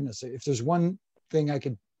 oh my goodness, if there's one thing I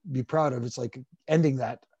could be proud of, it's like ending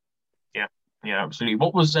that. Yeah, absolutely.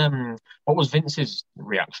 What was Vince's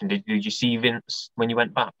reaction? Did you see Vince when you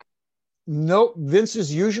went back? No, Vince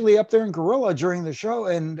is usually up there in Gorilla during the show,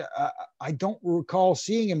 and I don't recall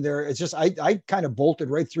seeing him there. It's just I kind of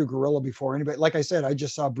bolted right through Gorilla before anybody. Like I said, I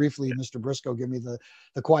just saw briefly Mr. Briscoe give me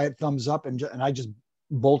the quiet thumbs up, and I just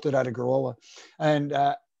bolted out of Gorilla. And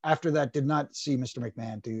after that, did not see Mr.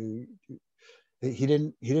 McMahon. He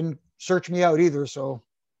didn't search me out either, so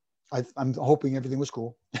I'm hoping everything was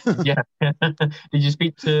cool. Yeah. Did you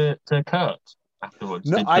speak to Kurt afterwards?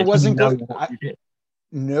 No, I wasn't going.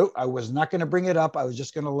 No, I was not going to bring it up. I was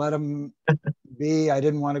just going to let him be. I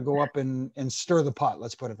didn't want to go up and stir the pot.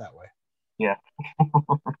 Let's put it that way. Yeah.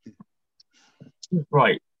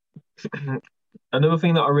 Right. Another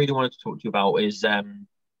thing that I really wanted to talk to you about is,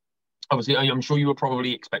 obviously, I'm sure you were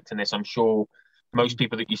probably expecting this. I'm sure most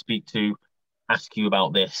people that you speak to ask you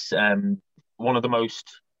about this. One of the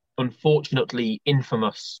most, unfortunately,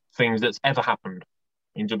 infamous things that's ever happened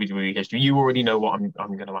in WWE history. You already know what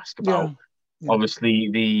I'm going to ask about. Yeah.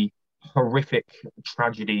 Obviously, the horrific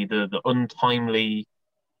tragedy, the untimely,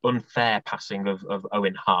 unfair passing of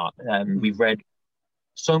Owen Hart. We've read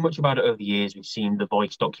so much about it over the years. We've seen the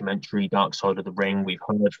Vice documentary, Dark Side of the Ring. We've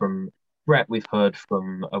heard from Brett. We've heard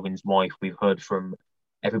from Owen's wife. We've heard from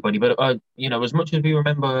everybody. But, as much as we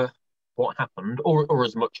remember what happened, or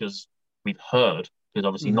as much as we've heard, because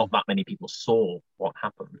obviously not that many people saw what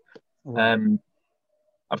happened.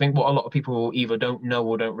 I think what a lot of people either don't know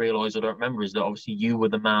or don't realise or don't remember is that obviously you were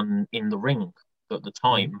the man in the ring at the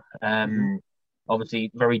time.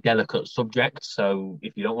 obviously very delicate subject. So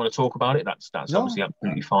if you don't want to talk about it, that's No, obviously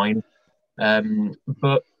absolutely fine.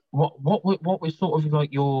 But what was sort of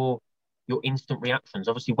like your instant reactions?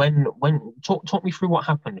 Obviously, when talk me through what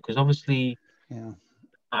happened, because obviously yeah.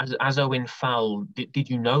 as Owen fell, did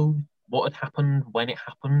you know what had happened when it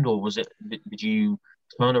happened, or was it did you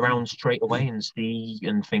turn around straight away and see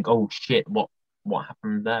and think, oh shit, what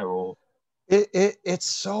happened there? Or It's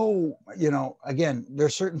so, again,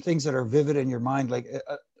 there's certain things that are vivid in your mind, like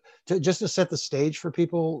just to set the stage for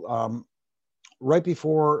people. Right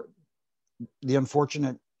before the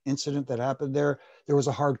unfortunate incident that happened there was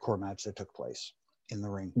a hardcore match that took place in the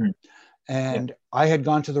ring. And I had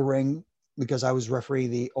gone to the ring because I was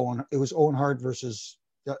referee it was Owen Hart versus,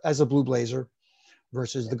 as a Blue Blazer,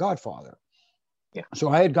 versus the Godfather. So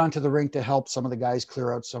I had gone to the ring to help some of the guys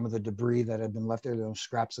clear out some of the debris that had been left there, those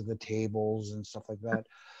scraps of the tables and stuff like that.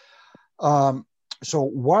 So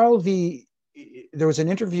while there was an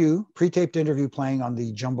interview, pre-taped interview playing on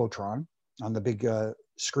the Jumbotron, on the big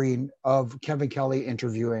screen, of Kevin Kelly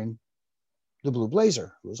interviewing the Blue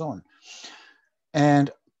Blazer, who was Owen.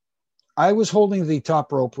 And I was holding the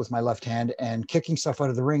top rope with my left hand and kicking stuff out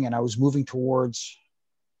of the ring, and I was moving towards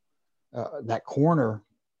that corner,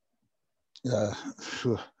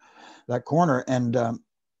 and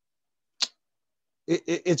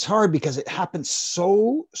it's hard because it happened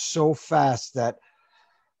so fast that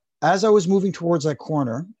as I was moving towards that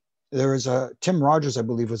corner, there was Tim Rogers, I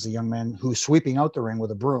believe, was the young man who was sweeping out the ring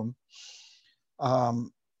with a broom.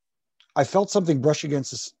 I felt something brush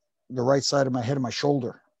against the right side of my head and my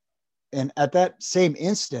shoulder. And at that same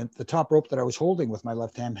instant, the top rope that I was holding with my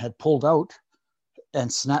left hand had pulled out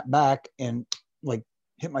and snapped back and like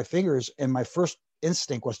hit my fingers. And my first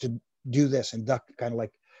instinct was to do this and duck, kind of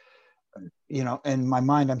like, in my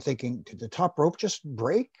mind, I'm thinking, did the top rope just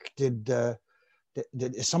break?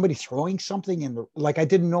 Is somebody throwing something in like, I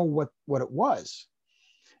didn't know what it was.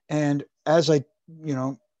 And as I,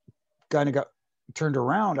 kind of got turned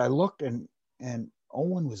around, I looked and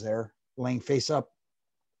Owen was there laying face up.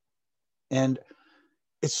 And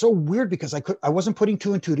it's so weird because I wasn't putting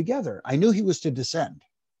two and two together. I knew he was to descend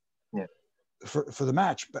for the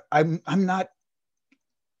match, but I'm not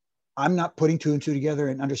putting two and two together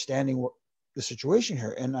and understanding what the situation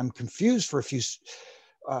here. And I'm confused for a few,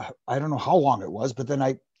 I don't know how long it was, but then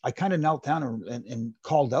I kind of knelt down and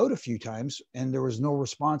called out a few times, and there was no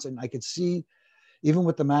response. And I could see, even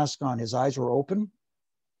with the mask on, his eyes were open,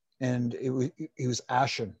 and he was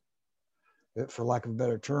ashen, for lack of a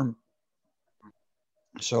better term.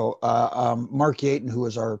 So Mark Yaten, who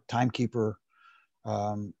was our timekeeper,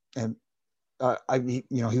 and he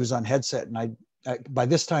was on headset, and I by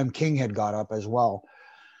this time King had got up as well.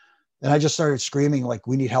 And I just started screaming, like,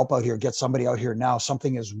 we need help out here. Get somebody out here now.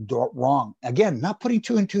 Something is wrong. Again, not putting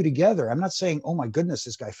two and two together. I'm not saying, oh my goodness,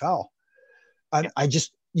 this guy fell. I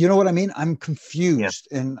just, you know what I mean? I'm confused.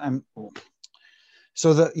 And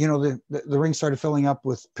so the ring started filling up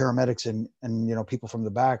with paramedics and people from the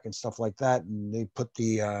back and stuff like that. And they put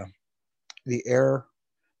the air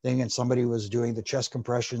thing, and somebody was doing the chest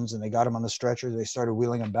compressions, and they got him on the stretcher. They started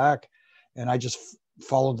wheeling him back, and I just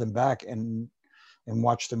followed them back and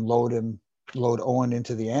watched him load Owen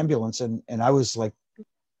into the ambulance. And I was like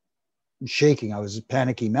shaking. I was a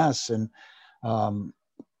panicky mess. And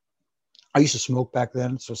I used to smoke back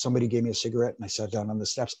then. So somebody gave me a cigarette, and I sat down on the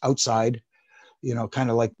steps outside, kind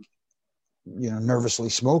of like, nervously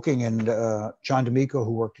smoking. And John D'Amico,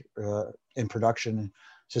 who worked in production,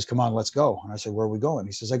 says, come on, let's go. And I said, where are we going?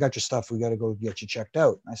 He says, I got your stuff. We got to go get you checked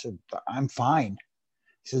out. And I said, I'm fine.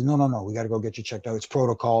 He says, no, we got to go get you checked out. It's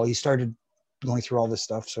protocol. He started going through all this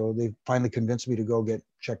stuff. So they finally convinced me to go get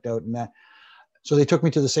checked out. And so they took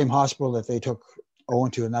me to the same hospital that they took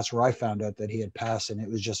Owen to. And that's where I found out that he had passed. And it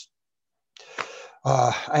was just,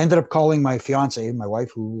 I ended up calling my fiance, my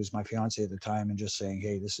wife, who was my fiance at the time, and just saying,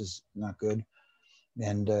 hey, this is not good.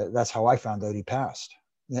 And that's how I found out he passed.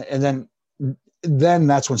 And then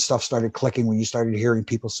that's when stuff started clicking, when you started hearing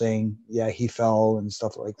people saying, yeah, he fell and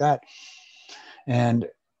stuff like that. And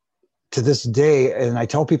to this day, and I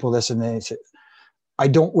tell people this, and they say, I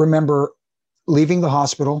don't remember leaving the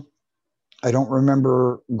hospital. I don't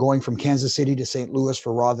remember going from Kansas City to St. Louis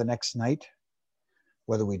for Raw the next night,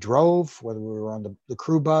 whether we drove, whether we were on the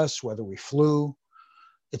crew bus, whether we flew.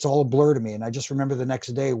 It's all a blur to me. And I just remember the next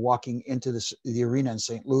day walking into the arena in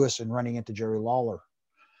St. Louis and running into Jerry Lawler.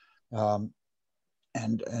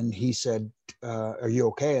 And he said, are you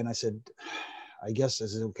okay? And I said, I guess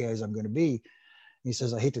as okay as I'm going to be. He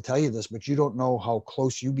says, I hate to tell you this, but you don't know how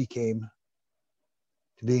close you became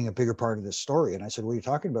to being a bigger part of this story. And I said, what are you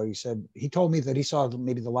talking about? He said, he told me that he saw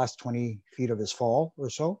maybe the last 20 feet of his fall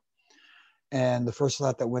or so. And the first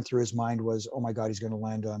thought that went through his mind was, oh my God, he's going to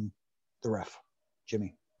land on the ref,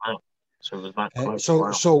 Jimmy. Wow. So it was that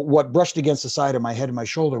close. So what brushed against the side of my head and my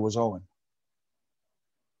shoulder was Owen.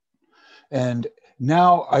 And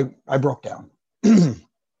now I broke down.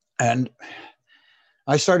 And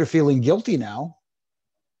I started feeling guilty now.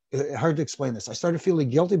 Hard to explain this. I started feeling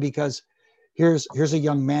guilty because here's a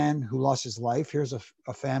young man who lost his life. Here's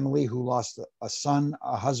a family who lost a son,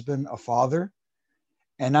 a husband, a father.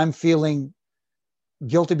 And I'm feeling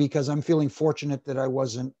guilty because I'm feeling fortunate that I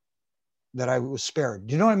was spared.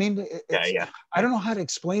 Do you know what I mean? Yeah. I don't know how to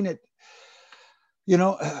explain it,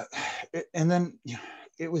 and then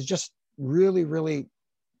it was just really, really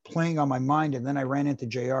playing on my mind. And then I ran into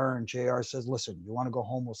JR, and JR says, listen, you want to go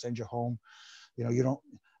home? We'll send you home. You don't.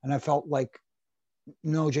 And I felt like,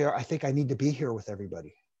 no, JR, I think I need to be here with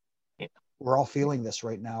everybody. Yeah. We're all feeling this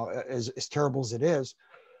right now, as terrible as it is.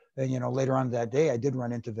 And, later on that day, I did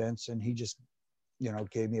run into Vince, and he just,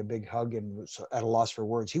 gave me a big hug and was at a loss for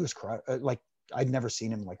words. He was crying. Like, I'd never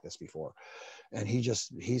seen him like this before. And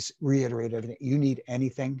he's reiterated everything. You need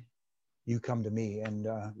anything, you come to me. And,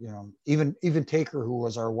 even Taker, who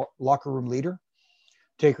was our locker room leader,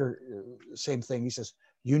 Taker, same thing. He says,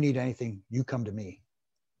 you need anything, you come to me.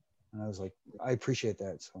 And I was like, I appreciate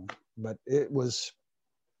that. So, but it was,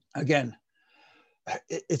 again,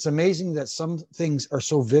 it's amazing that some things are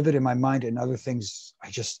so vivid in my mind and other things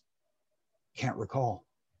I just can't recall.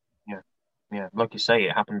 Yeah. Like you say,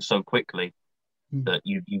 it happened so quickly that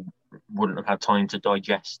you wouldn't have had time to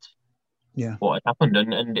digest what had happened.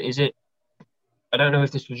 And is it, I don't know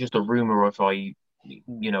if this was just a rumor or if I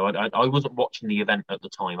wasn't watching the event at the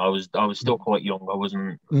time. I was still quite young. I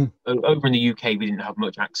wasn't over in the UK. We didn't have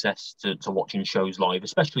much access to watching shows live,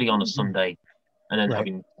 especially on a Sunday, and then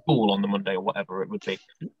having school on the Monday or whatever it would be.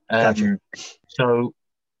 Gotcha. So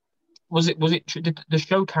did the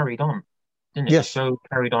show carried on? Didn't it? Yes. The show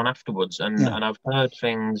carried on afterwards, and I've heard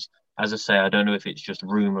things. As I say, I don't know if it's just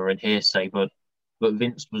rumor and hearsay, but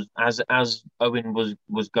Vince was as Owen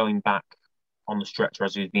was going back on the stretcher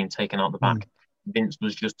as he was being taken out the back. Vince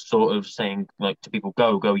was just sort of saying, like, to people,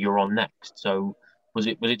 go, you're on next. So was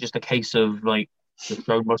it just a case of, like, the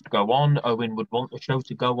show must go on, Owen would want the show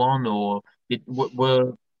to go on, or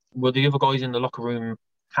were the other guys in the locker room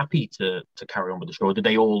happy to carry on with the show, or did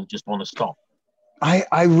they all just want to stop?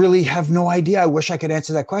 I really have no idea. I wish I could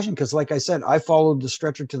answer that question, because like I said, I followed the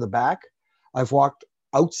stretcher to the back. I've walked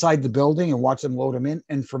outside the building and watched them load him in.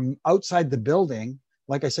 And from outside the building,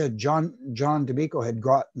 like I said, John D'Amico had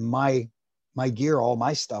got my gear, all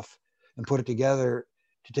my stuff, and put it together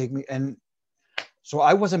to take me. And so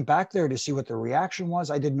I wasn't back there to see what the reaction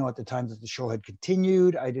was. I didn't know at the time that the show had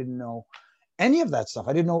continued. I didn't know any of that stuff.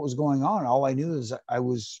 I didn't know what was going on. All I knew is that I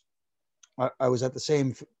was at the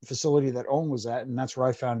same facility that Owen was at, and that's where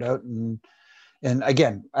I found out. And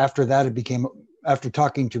again, after that, after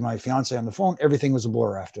talking to my fiance on the phone, everything was a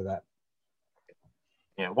blur after that.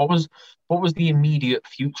 Yeah. What was the immediate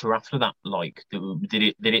future after that like?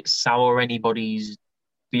 Did it sour anybody's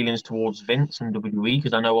feelings towards Vince and WWE?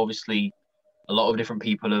 Because I know obviously a lot of different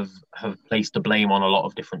people have placed the blame on a lot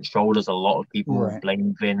of different shoulders. A lot of people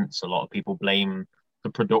blame Vince. A lot of people blame the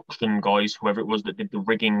production guys, whoever it was that did the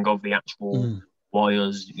rigging of the actual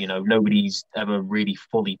wires. Nobody's ever really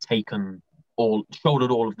fully shouldered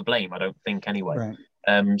all of the blame, I don't think, anyway.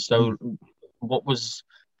 Right. So what was,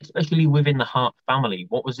 especially within the Hart family,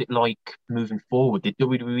 what was it like moving forward? Did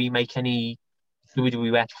WWF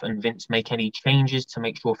and Vince make any changes to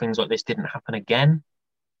make sure things like this didn't happen again?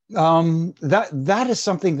 That is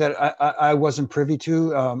something that I wasn't privy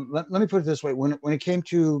to. Let me put it this way: when it came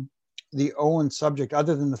to the Owen subject,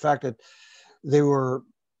 other than the fact that they were,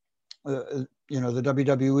 the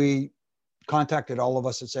WWE contacted all of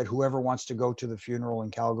us and said, whoever wants to go to the funeral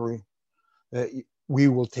in Calgary, we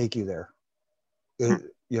will take you there. We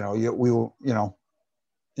will,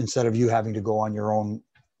 instead of you having to go on your own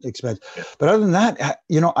expense. Yeah. But other than that,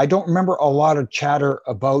 I don't remember a lot of chatter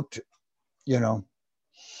about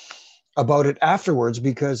it afterwards,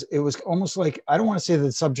 because it was almost like, I don't want to say that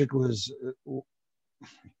the subject was,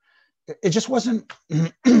 it just wasn't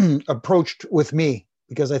approached with me,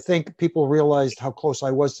 because I think people realized how close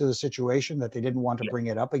I was to the situation, that they didn't want to bring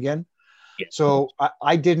it up again. Yeah. So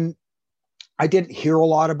I didn't hear a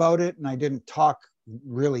lot about it, and I didn't talk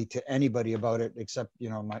really to anybody about it except,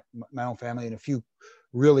 my own family and a few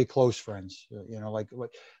really close friends,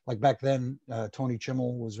 like back then, Tony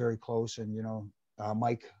Chimmel was very close, and,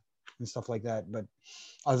 Mike and stuff like that. But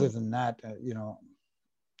other than that,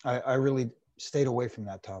 I really stayed away from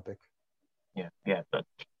that topic. Yeah, but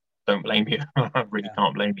don't blame you. I really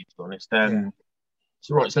can't blame you, to be honest.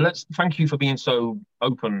 So let's thank you for being so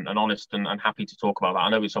open and honest and happy to talk about that. I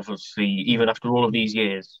know it's obviously, even after all of these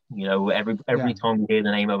years, every time we hear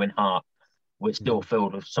the name Owen Hart, we're still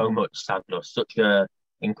filled with so much sadness. Such a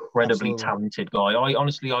incredibly Absolutely. talented guy. I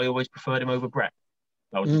always preferred him over Brett.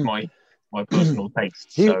 That was just my personal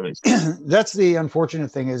taste. So it's that's the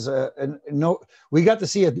unfortunate thing is, we got to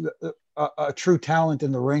see a true talent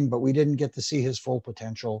in the ring, but we didn't get to see his full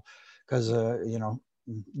potential because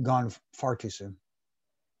gone far too soon.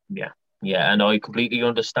 Yeah, and I completely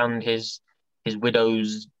understand his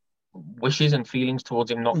widow's wishes and feelings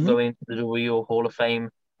towards him not going to the WWE Hall of Fame.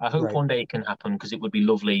 I hope one day it can happen, because it would be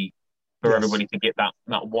lovely for everybody to get that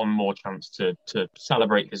one more chance to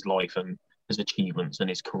celebrate his life and his achievements and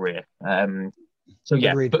his career. So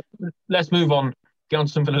yeah, Agreed. But let's move on. Get on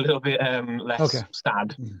something a little bit less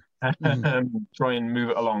sad. Try and move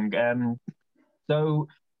it along. So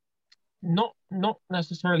not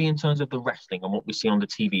necessarily in terms of the wrestling and what we see on the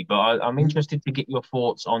TV, but I'm interested to get your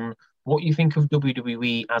thoughts on what you think of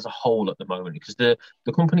WWE as a whole at the moment, because the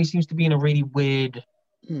company seems to be in a really weird,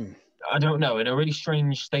 I don't know, in a really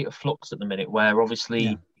strange state of flux at the minute, where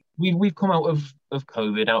obviously we've come out of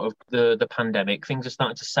COVID, out of the pandemic. Things are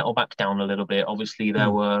starting to settle back down a little bit. Obviously,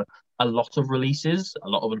 there were a lot of releases, a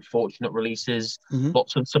lot of unfortunate releases,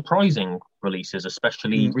 lots of surprising releases,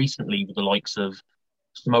 especially recently with the likes of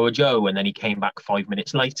Samoa Joe, and then he came back 5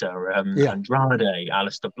 minutes later. Andrade,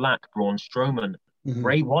 Aleister Black, Braun Strowman,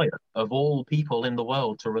 Bray Wyatt, of all people in the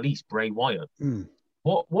world to release Bray Wyatt.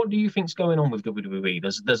 What do you think's going on with WWE?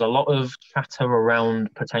 There's a lot of chatter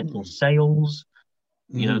around potential sales.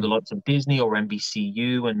 The likes of Disney or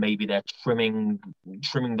NBCU, and maybe they're trimming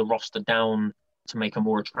the roster down to make a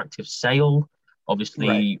more attractive sale.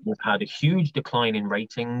 Obviously, we've had a huge decline in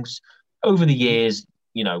ratings over the years.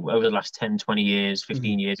 Over the last 10, 20 years,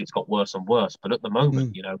 15 years, it's got worse and worse. But at the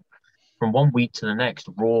moment, from 1 week to the next,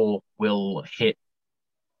 Raw will hit,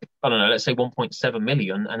 I don't know, let's say 1.7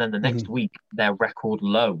 million. And then the next week, they're record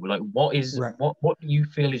low. Like, what do you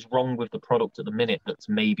feel is wrong with the product at the minute that's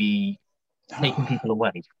maybe taking people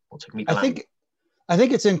away or taking people out? I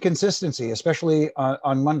think it's inconsistency, especially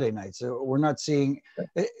on Monday nights. We're not seeing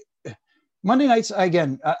Monday nights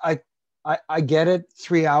again. I get it,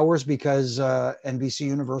 3 hours, because NBC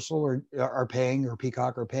Universal are paying, or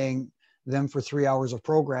Peacock are paying them for 3 hours of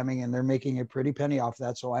programming, and they're making a pretty penny off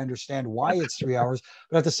that. So I understand why it's 3 hours,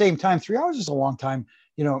 but at the same time, 3 hours is a long time.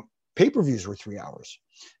 Pay-per-views were 3 hours,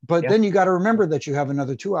 but then you got to remember that you have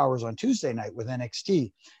another 2 hours on Tuesday night with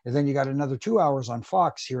NXT, and then you got another 2 hours on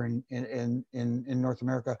Fox here in North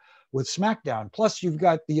America with SmackDown. Plus, you've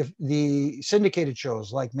got the syndicated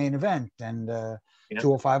shows like Main Event and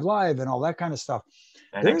 205 Live and all that kind of stuff.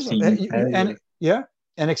 NXT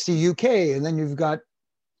UK, and then you've got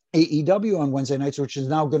AEW on Wednesday nights, which is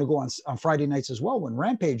now going to go on Friday nights as well when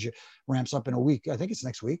Rampage ramps up in a week. I think it's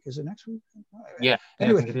next week. Is it next week? Yeah.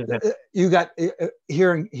 Anyway, you got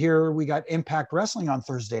here we got Impact Wrestling on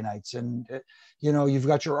Thursday nights, and you've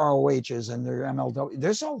got your ROHs and their MLW.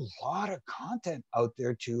 There's a lot of content out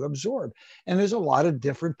there to absorb, and there's a lot of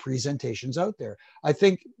different presentations out there. I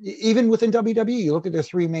think even within WWE, you look at their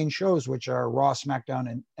three main shows, which are Raw,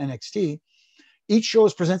 SmackDown, and NXT. Each show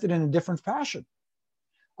is presented in a different fashion.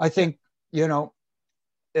 I think, it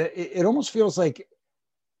almost feels like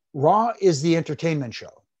Raw is the entertainment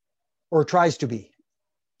show, or tries to be.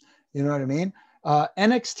 You know what I mean?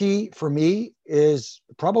 NXT for me is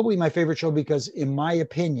probably my favorite show because, in my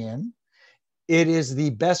opinion, it is the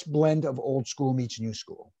best blend of old school meets new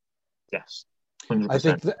school. Yes.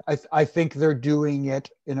 100%. I think they're doing it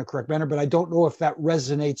in a correct manner, but I don't know if that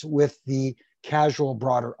resonates with the casual,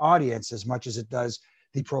 broader audience as much as it does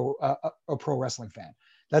the pro wrestling fan.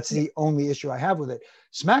 That's the only issue I have with it.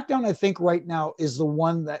 SmackDown, I think right now is the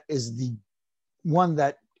one that is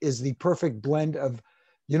the perfect blend of,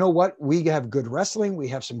 we have good wrestling. We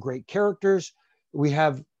have some great characters. We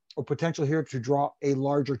have a potential here to draw a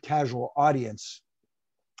larger casual audience.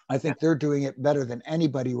 I think they're doing it better than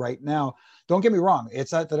anybody right now. Don't get me wrong.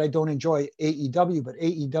 It's not that I don't enjoy AEW, but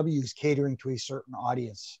AEW is catering to a certain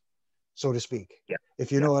audience, so to speak,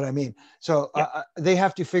 if you know what I mean. So they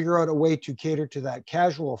have to figure out a way to cater to that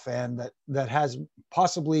casual fan that has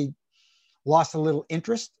possibly lost a little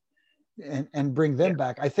interest and bring them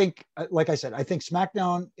back. I think, like I said, I think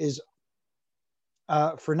SmackDown is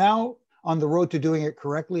for now on the road to doing it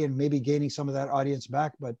correctly and maybe gaining some of that audience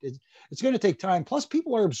back, but it's going to take time. Plus,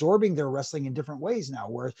 people are absorbing their wrestling in different ways now,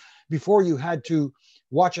 whereas before you had to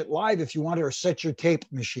watch it live if you wanted, or set your tape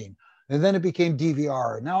machine. And then it became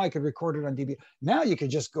DVR. Now I could record it on DVR. Now you can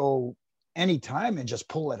just go anytime and just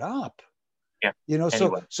pull it up. Yeah.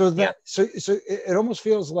 So it almost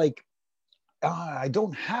feels like I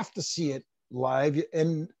don't have to see it live.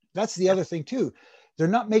 And that's the other thing too. They're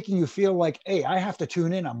not making you feel like, hey, I have to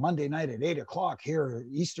tune in on Monday night at 8:00 here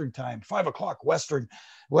Eastern time, 5:00 Western,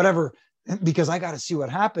 whatever, because I got to see what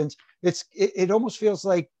happens. It almost feels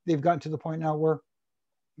like they've gotten to the point now where,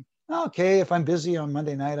 okay, if I'm busy on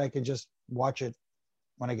Monday night, I can just watch it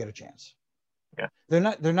when I get a chance. Yeah. They're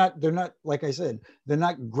not, like I said, they're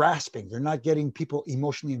not grasping. They're not getting people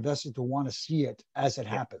emotionally invested to want to see it as it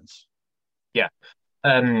happens. Yeah.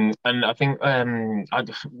 And I think, I'm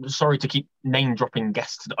sorry to keep name dropping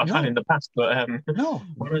guests that I've had in the past, but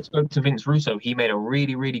when I spoke to Vince Russo, he made a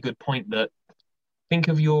really, really good point that think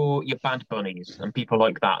of your Bad Bunnies and people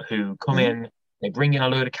like that who come in, they bring in a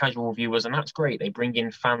load of casual viewers, and that's great. They bring in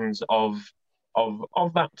fans of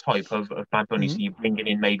that type of Bad Bunny. So you bring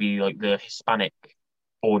in maybe like the Hispanic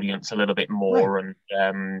audience a little bit more,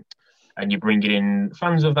 and you bring in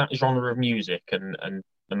fans of that genre of music and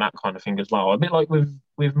that kind of thing as well. A bit like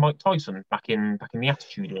with Mike Tyson back in the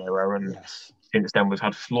Attitude Era, and since then we've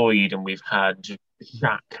had Floyd and we've had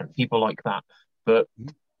Shaq and people like that. But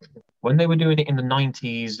when they were doing it in the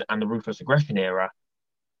 90s and the Ruthless Aggression era,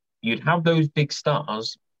 you'd have those big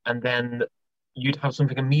stars, and then you'd have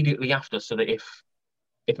something immediately after, so that if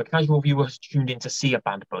a casual viewer has tuned in to see a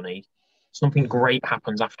Bad Bunny, something great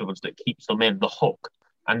happens afterwards that keeps them in the hook.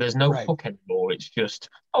 And there's no hook anymore. It's just,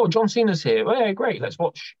 oh, John Cena's here. Oh, yeah, great. Let's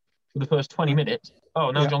watch for the first 20 minutes.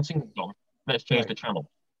 Oh, now John Cena's gone. Let's change the channel.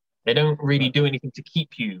 They don't really do anything to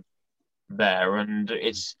keep you there. And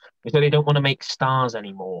it's so they don't want to make stars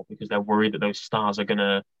anymore because they're worried that those stars are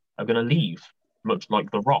gonna leave, much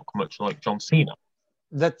like The Rock, much like John Cena.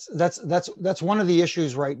 That's one of the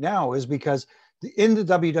issues right now, is because in the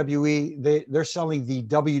WWE, they're selling the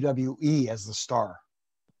WWE as the star.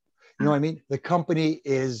 You know what I mean? The company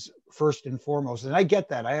is first and foremost. And I get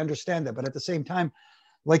that. I understand that. But at the same time,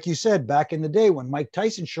 like you said, back in the day when Mike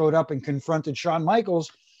Tyson showed up and confronted Shawn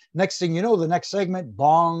Michaels, next thing you know, the next segment,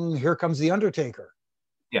 bong, here comes The Undertaker.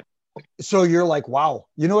 Yeah. So you're like, wow.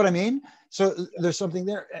 You know what I mean? So there's something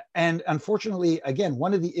there. And unfortunately, again,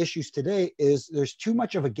 one of the issues today is there's too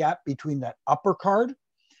much of a gap between that upper card,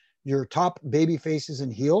 your top baby faces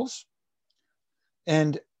and heels.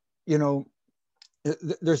 And, you know,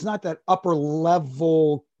 there's not that upper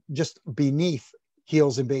level just beneath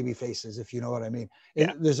heels and baby faces, if you know what I mean.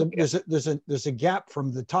 Yeah. There's a gap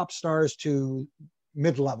from the top stars to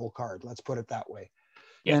mid-level card. Let's put it that way.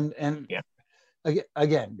 Yeah. And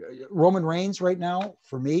again, Roman Reigns right now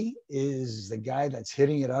for me is the guy that's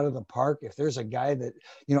hitting it out of the park. If there's a guy that,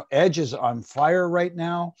 you know, Edge is on fire right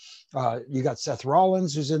now. You got Seth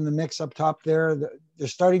Rollins who's in the mix up top there. They're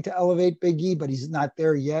starting to elevate Big E, but he's not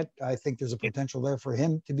there yet. I think there's a potential there for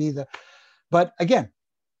him to be but again,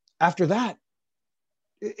 after that,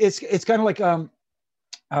 it's kind of like,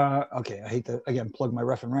 okay, I hate to, again, plug my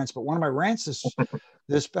ref and rants, but one of my rants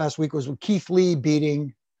this past week was with Keith Lee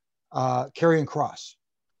beating Karrion Kross.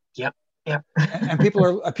 Yep. And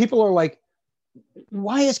people are like,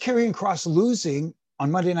 why is Karrion Kross losing on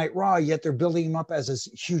Monday Night Raw, yet they're building him up as this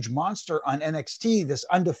huge monster on NXT, this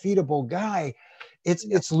undefeatable guy?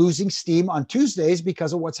 It's losing steam on Tuesdays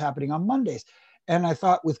because of what's happening on Mondays. And I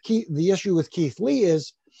thought the issue with Keith Lee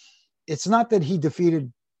is it's not that he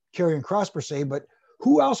defeated Karrion Kross per se, but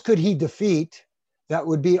who else could he defeat that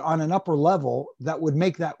would be on an upper level that would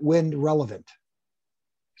make that win relevant?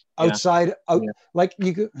 Outside, like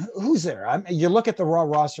who's there? You look at the Raw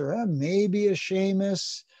roster, maybe a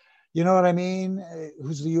Sheamus, you know what I mean?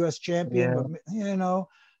 Who's the U.S. champion? Yeah. But, you know,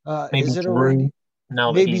 maybe is it Drew?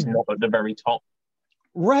 Now that he's not at the very top,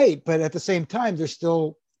 right? But at the same time, they're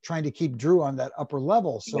still trying to keep Drew on that upper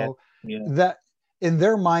level. So that in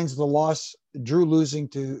their minds, the loss, Drew losing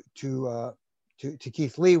to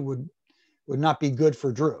Keith Lee would not be good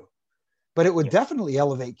for Drew, but it would definitely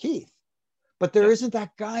elevate Keith. But there isn't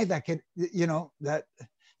that guy that can,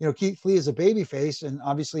 Keith Lee is a babyface, and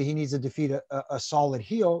obviously he needs to defeat a solid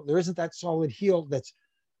heel. There isn't that solid heel that's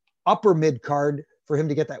upper mid card for him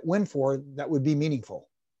to get that win for that would be meaningful.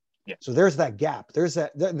 Yeah. So there's that gap. There's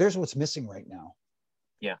what's missing right now.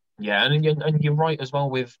 Yeah, and you're right as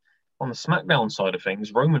well with on the SmackDown side of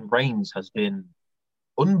things. Roman Reigns has been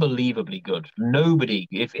unbelievably good. Nobody,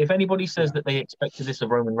 if anybody says that they expected this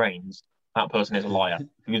of Roman Reigns, that person is a liar,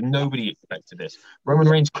 because nobody expected this. Roman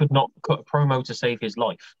Reigns could not cut a promo to save his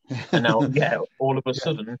life, and now all of a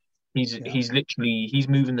sudden he's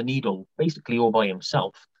moving the needle basically all by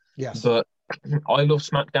himself. Yes. But I love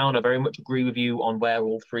SmackDown. I very much agree with you on where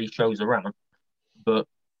all three shows are at, but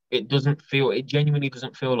it genuinely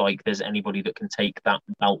doesn't feel like there's anybody that can take that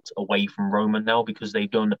belt away from Roman now, because they've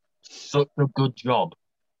done such a good job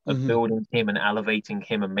of building him and elevating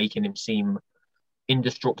him and making him seem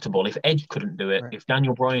indestructible. If Edge couldn't do it, Right. if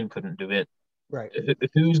Daniel Bryan couldn't do it, Right.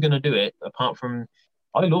 who's going to do it apart from?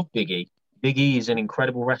 I love Big E. Big E is an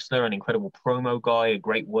incredible wrestler, an incredible promo guy, a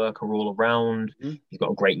great worker all around. Mm-hmm. He's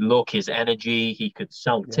got a great look, his energy. He could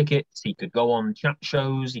sell Yeah. tickets. He could go on chat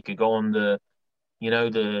shows. He could go on the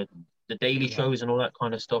daily shows and all that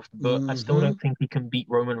kind of stuff. But I still don't think he can beat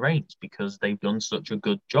Roman Reigns because they've done such a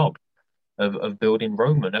good job of building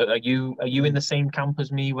Roman. Are you in the same camp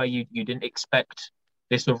as me where you didn't expect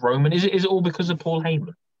this of Roman? Is it all because of Paul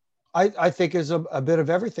Heyman? I think is a bit of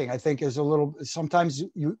everything. I think is a little, sometimes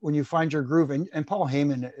when you find your groove, and Paul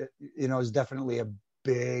Heyman, is definitely a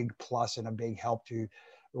big plus and a big help to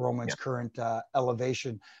Roman's current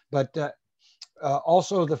elevation. But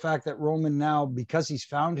also the fact that Roman now, because he's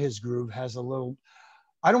found his groove, has a little,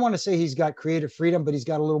 I don't want to say he's got creative freedom, but he's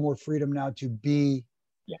got a little more freedom now to be,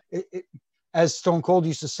 as Stone Cold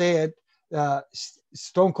used to say it,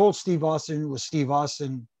 Stone Cold Steve Austin was Steve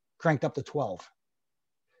Austin cranked up to 12.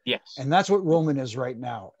 Yes. And that's what Roman is right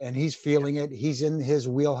now. And he's feeling it. He's in his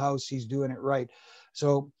wheelhouse. He's doing it right.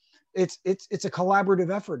 So it's a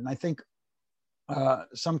collaborative effort. And I think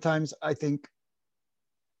sometimes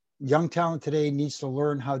young talent today needs to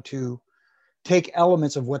learn how to take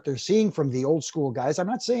elements of what they're seeing from the old school guys. I'm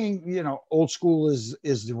not saying, old school is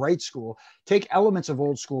the right school. Take elements of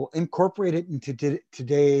old school, incorporate it into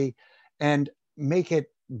today, and make it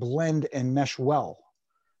blend and mesh well.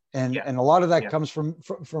 And a lot of that comes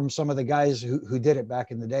from some of the guys who did it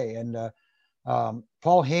back in the day. And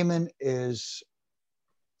Paul Heyman is,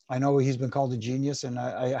 I know he's been called a genius, and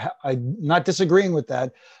I'm not disagreeing with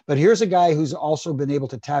that. But here's a guy who's also been able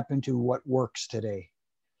to tap into what works today,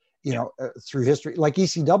 through history. Like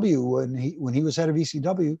ECW, when he was head of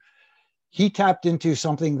ECW, he tapped into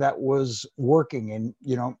something that was working. And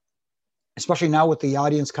especially now with the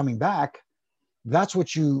audience coming back, that's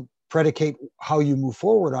what you predicate how you move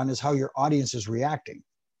forward on, is how your audience is reacting.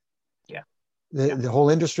 The whole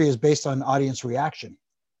industry is based on audience reaction.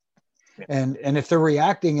 And if they're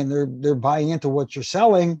reacting and they're buying into what you're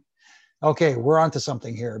selling, okay, we're onto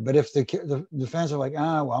something here. But if the fans are like,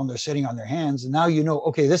 and they're sitting on their hands, and now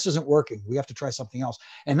okay, this isn't working, we have to try something else.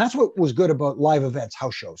 And that's what was good about live events,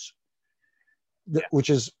 house shows, which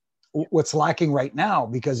is what's lacking right now,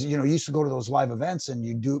 because you used to go to those live events and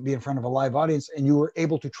you be in front of a live audience and you were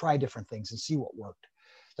able to try different things and see what worked.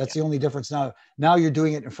 That's the only difference now. Now you're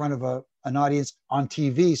doing it in front of an audience on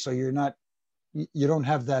TV, so you don't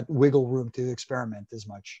have that wiggle room to experiment as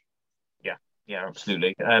much. Yeah,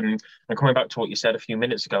 absolutely. And coming back to what you said a few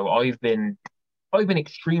minutes ago, I've been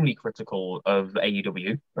extremely critical of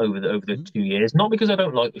AEW over the 2 years, not because I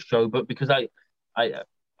don't like the show, but because I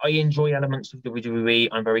enjoy elements of WWE.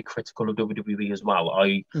 I'm very critical of WWE as well.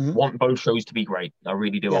 I want both shows to be great. I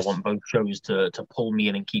really do. Yes. I want both shows to pull me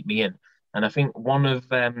in and keep me in. And I think one of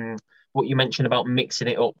what you mentioned about mixing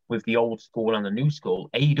it up with the old school and the new school,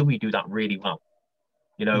 AEW do that really well.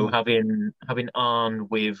 Having Arn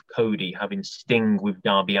with Cody, having Sting with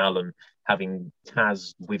Darby Allin, having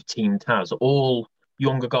Taz with Team Taz, all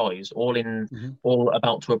younger guys, all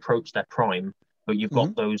about to approach their prime. But you've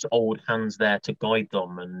got those old hands there to guide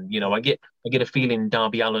them. And, I get a feeling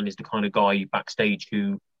Darby Allin is the kind of guy backstage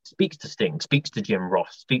who speaks to Sting, speaks to Jim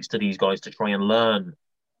Ross, speaks to these guys to try and learn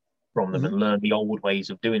from them and learn the old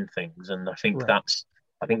ways of doing things. And I think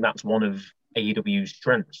that's one of AEW's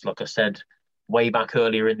strengths. Like I said, way back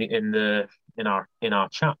earlier in our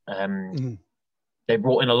chat, they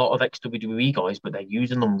brought in a lot of ex-WWE guys, but they're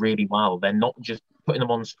using them really well. They're not just putting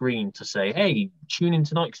them on screen to say, hey, tune in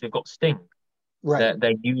tonight because they've got Sting. Right.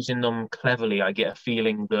 They're using them cleverly. I get a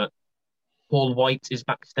feeling that Paul White is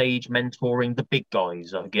backstage mentoring the big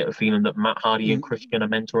guys. I get a feeling that Matt Hardy and Christian are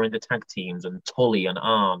mentoring the tag teams, and Tully and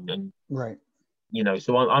Arn, and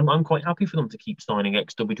so I'm quite happy for them to keep signing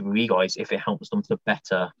ex-WWE guys if it helps them to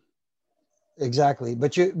better. Exactly,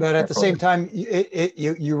 but at the same time,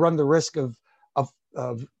 you run the risk of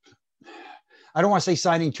I don't want to say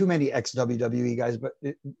signing too many ex-WWE guys,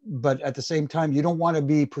 but at the same time, you don't want to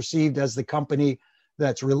be perceived as the company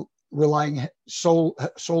that's relying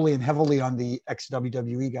solely and heavily on the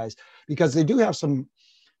ex-WWE guys, because they do have some,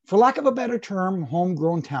 for lack of a better term,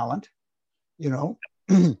 homegrown talent,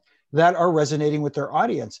 that are resonating with their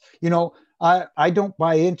audience. I don't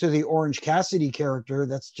buy into the Orange Cassidy character.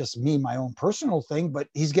 That's just me, my own personal thing, but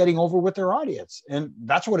he's getting over with their audience, and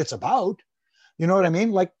that's what it's about. You know what I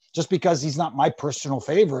mean? Like, just because he's not my personal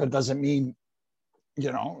favorite doesn't mean,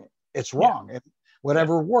 it's wrong. Yeah.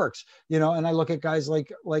 Whatever works, and I look at guys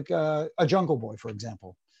like a Jungle Boy, for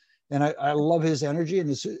example, and I love his energy and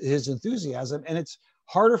his enthusiasm. And it's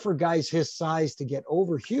harder for guys his size to get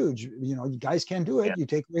over huge. Guys can do it. Yeah. You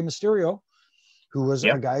take Rey Mysterio, who was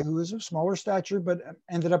a guy who was of smaller stature, but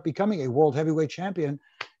ended up becoming a world heavyweight champion,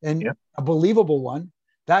 and a believable one.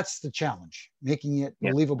 That's the challenge, making it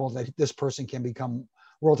believable that this person can become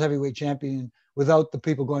world heavyweight champion without the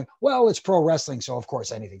people going, well, it's pro wrestling, so of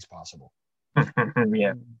course anything's possible.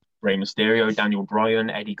 Rey Mysterio, Daniel Bryan,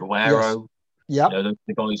 Eddie Guerrero. Yes. You know,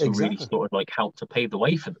 the guys who really sort of like helped to pave the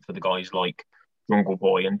way for the guys like Jungle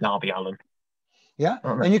Boy and Darby Allin. Yeah,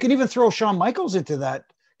 and you can even throw Shawn Michaels into that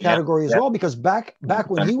category as well, because back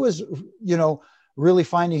when he was, you know, really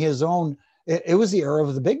finding his own, it was the era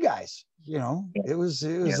of the big guys. You know, it was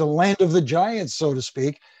the land of the giants, so to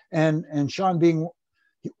speak. And Shawn being,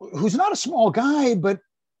 who's not a small guy, but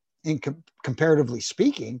comparatively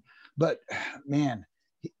speaking, but man,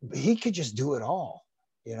 he could just do it all.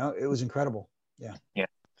 You know, it was incredible. Yeah.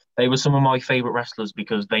 They were some of my favorite wrestlers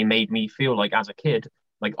because they made me feel like, as a kid,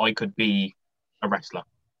 like I could be a wrestler.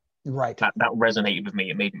 Right. That resonated with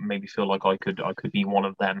me. It made me feel like I could be one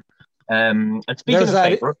of them. And speaking of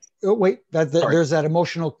favorites, there's that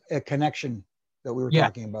emotional connection that we were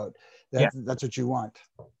talking about. That's what you want.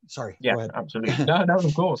 Sorry. Yeah, go ahead. Absolutely. No,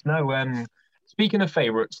 of course. No. Speaking of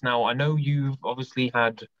favorites, now I know you've obviously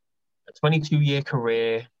had a 22-year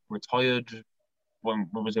career, retired. When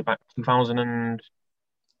was it, back 2009?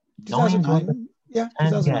 2009. Yeah,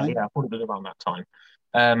 2009. I thought it was around that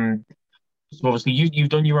time. So obviously you've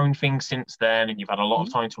done your own thing since then, and you've had a lot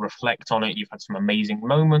of time to reflect on it. You've had some amazing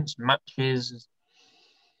moments, matches,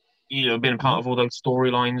 you know, been part of all those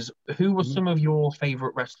storylines. Who were some of your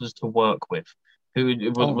favorite wrestlers to work with?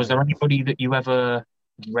 Was there anybody that you ever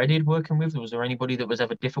dreaded working with? Was there anybody that was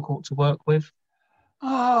ever difficult to work with?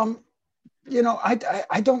 You know,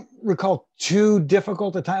 I don't recall too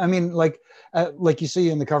difficult a time. I mean, like you see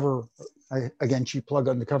in the cover, again, cheap plug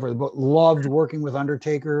on the cover of the book, loved working with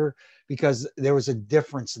Undertaker because there was a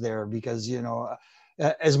difference there. Because, you know,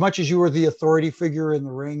 as much as you were the authority figure in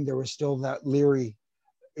the ring, there was still that leery,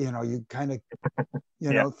 you know, you kind of,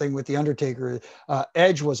 you know, thing with the Undertaker.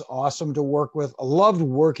 Edge was awesome to work with. I loved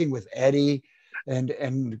working with Eddie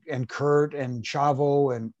and Kurt and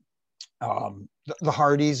Chavo and the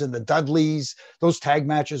Hardys and the Dudleys. Those tag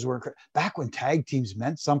matches were back when tag teams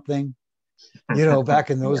meant something, you know, back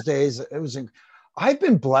in those days. It was, I've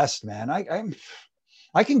been blessed, man.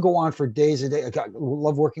 I can go on for days and days. I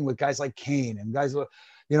love working with guys like Kane and guys,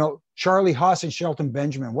 you know, Charlie Haas and Shelton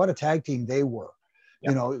Benjamin. What a tag team they were,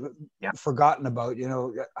 you know, forgotten about, you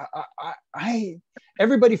know. I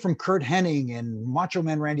everybody from Kurt Hennig and Macho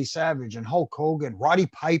Man Randy Savage and Hulk Hogan, Roddy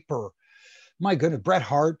Piper, my goodness, Bret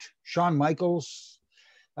Hart, Shawn Michaels.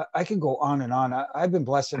 I can go on and on. I've been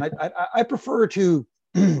blessed, and I prefer to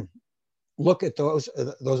look at those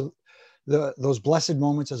blessed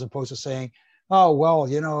moments as opposed to saying, oh, well,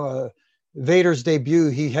 you know, Vader's debut,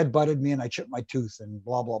 he headbutted me and I chipped my tooth and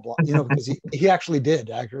blah, blah, blah, you know, because he actually did.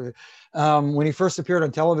 When he first appeared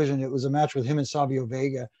on television, it was a match with him and Savio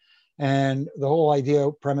Vega. And the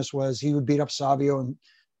whole premise was he would beat up Savio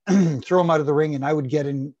and throw him out of the ring, and I would get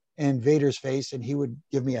in Vader's face and he would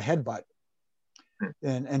give me a headbutt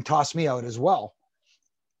and toss me out as well,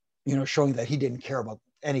 you know, showing that he didn't care about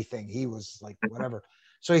anything. He was like, whatever.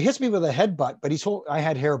 So he hits me with a headbutt, but I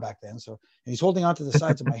had hair back then. So, and he's holding onto the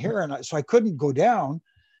sides of my hair. And so I couldn't go down,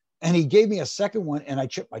 and he gave me a second one and I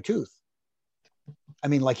chipped my tooth. I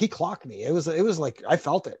mean, like, he clocked me. It was like, I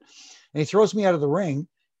felt it. And he throws me out of the ring,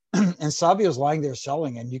 and Savio's lying there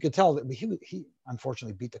selling. And you could tell that he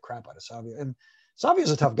unfortunately beat the crap out of Savio, and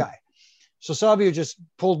Savio's a tough guy. So Savio just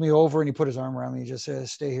pulled me over and he put his arm around me. He just said,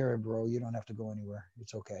 stay here, bro. You don't have to go anywhere.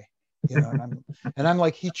 It's okay. You know, and I'm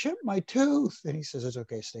like, he chipped my tooth, and he says, it's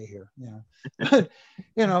okay, stay here. You know,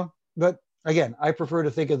 you know, but again, I prefer to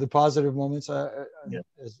think of the positive moments,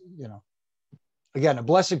 as, you know, again, a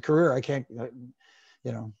blessed career. I can't,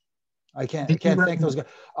 you know, I can't thank those guys.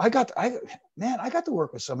 I got to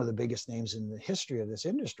work with some of the biggest names in the history of this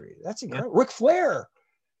industry. That's incredible. Ric Flair,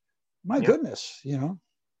 my goodness, you know.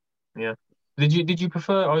 Yeah. Did you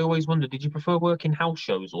prefer, I always wondered, did you prefer working house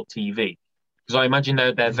shows or TV? Because I imagine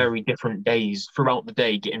they're very different days throughout the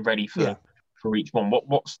day getting ready for each one.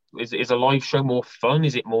 Is a live show more fun?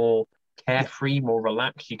 Is it more carefree, more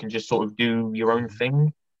relaxed? You can just sort of do your own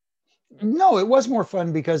thing? No, it was more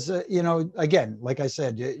fun because, you know, again, like I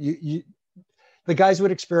said, the guys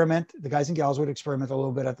would experiment, the guys and gals would experiment a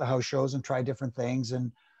little bit at the house shows and try different things,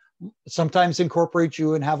 and sometimes incorporate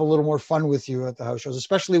you and have a little more fun with you at the house shows,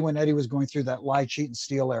 especially when Eddie was going through that lie, cheat, and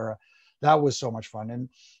steal era. That was so much fun,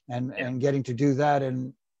 and getting to do that.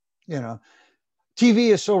 And, you know, TV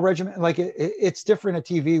is so regimented, like it's different at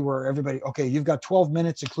TV where everybody, okay, you've got 12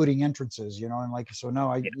 minutes, including entrances, you know, and like, so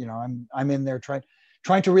now you know, I'm in there trying,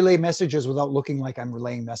 trying to relay messages without looking like I'm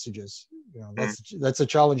relaying messages. You know, that's a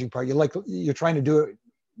challenging part. You're trying to do it,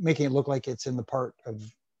 making it look like it's in the part of,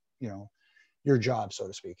 you know, your job, so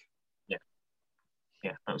to speak.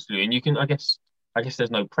 Yeah, absolutely. And you can, I guess there's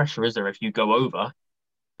no pressure, is there? If you go over,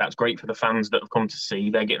 that's great for the fans that have come to see.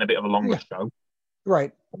 They're getting a bit of a longer show.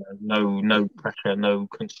 Right. No pressure, no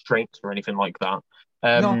constraints or anything like that.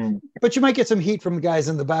 No, but you might get some heat from the guys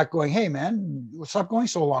in the back going, "Hey, man, stop going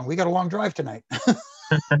so long. We got a long drive tonight."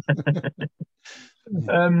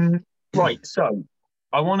 Right. So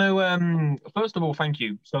I want to, first of all, thank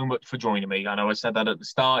you so much for joining me. I know I said that at the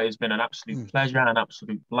start. It's been an absolute pleasure, an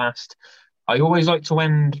absolute blast. I always like to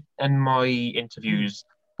end my interviews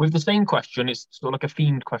with the same question. It's sort of like a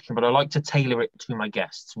themed question, but I like to tailor it to my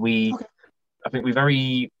guests. I think we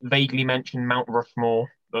very vaguely mentioned Mount Rushmore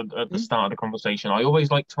at the start of the conversation. I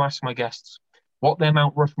always like to ask my guests what their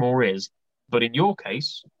Mount Rushmore is, but in your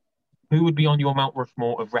case, who would be on your Mount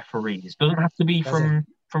Rushmore of referees? Doesn't have to be from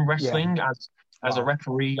wrestling. As a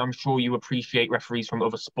referee, I'm sure you appreciate referees from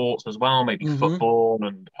other sports as well, maybe football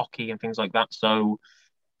and hockey and things like that. So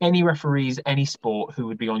any referees, any sport, who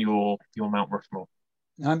would be on your Mount Rushmore?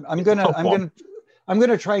 I'm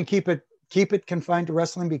gonna try and keep it confined to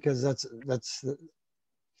wrestling because that's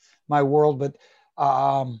my world. But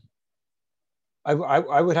I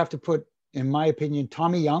would have to put, in my opinion,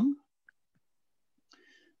 Tommy Young.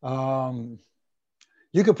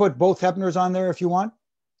 You could put both Hebners on there if you want,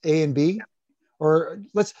 A and B, or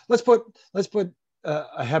let's put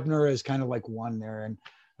a Hebner as kind of like one there.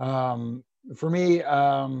 And for me,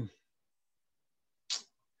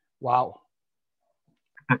 wow.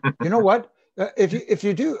 You know what? If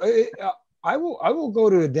you do, I will go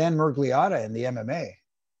to Dan Miragliotta in the MMA.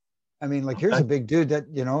 I mean, like, here's a big dude that,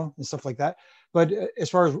 you know, and stuff like that. But as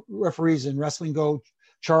far as referees in wrestling go,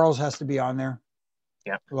 Charles has to be on there.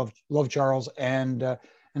 Yeah, love Charles, and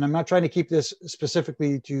I'm not trying to keep this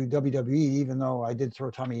specifically to WWE, even though I did throw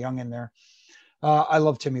Tommy Young in there. I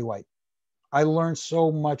love Timmy White. I learned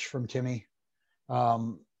so much from Timmy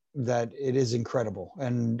that it is incredible,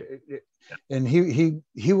 and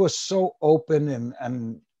he was so open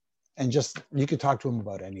and just, you could talk to him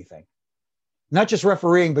about anything, not just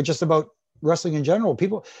refereeing, but just about wrestling in general.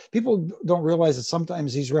 People don't realize that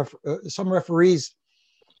sometimes some referees,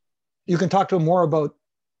 you can talk to them more about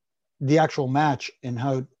the actual match and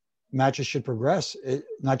how matches should progress,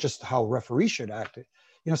 not just how referees should act.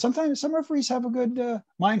 You know, sometimes some referees have a good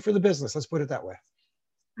mind for the business. Let's put it that way.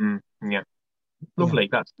 Yeah, lovely.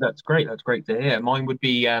 Yeah. That's great. That's great to hear. Mine would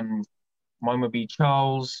be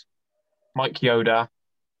Charles, Mike Yoda,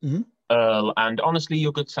 Earl, and honestly,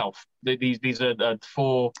 your good self. These are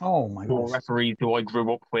four referees who I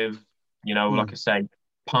grew up with. You know, like I say,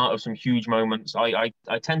 part of some huge moments. I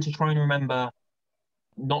tend to try and remember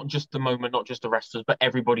not just the moment, not just the wrestlers, but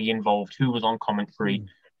everybody involved, who was on commentary,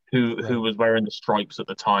 who was wearing the stripes at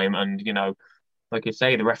the time. And, you know, like I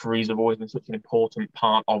say, the referees have always been such an important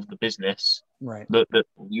part of the business, right? That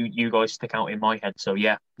you guys stick out in my head. So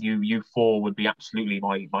yeah, you four would be absolutely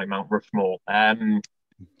my Mount Rushmore.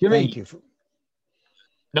 Jimmy, thank you.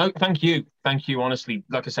 No, thank you. Honestly,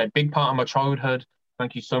 like I said, big part of my childhood.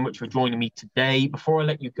 Thank you so much for joining me today. Before I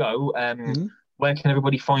let you go, where can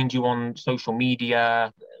everybody find you on social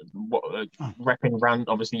media? Rep and Rant,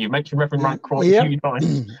 obviously you mentioned Rep and Rant quite a few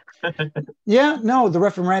times. The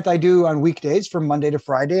Rep and Rant I do on weekdays from Monday to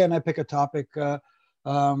Friday, and I pick a topic to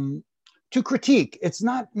critique. It's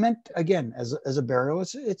not meant, again, as a burial.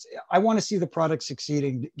 It's I want to see the product succeed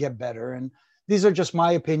and get better, and these are just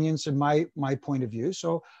my opinions and my point of view.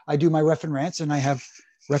 So I do my Ref and Rants, and I have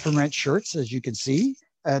Ref and Rant shirts, as you can see,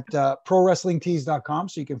 at prowrestlingtees.com,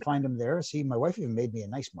 so you can find them there. See, my wife even made me a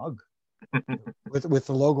nice mug with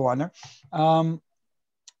the logo on there. On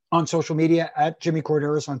social media, at Jimmy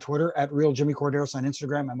Corderas on Twitter, at Real Jimmy Corderas on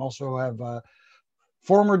Instagram. I also have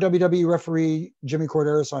former WWE referee Jimmy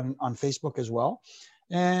Corderas on Facebook as well.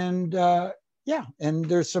 And and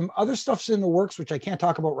there's some other stuffs in the works, which I can't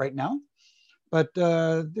talk about right now. But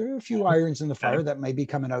there are a few irons in the fire that may be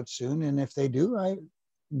coming out soon. And if they do,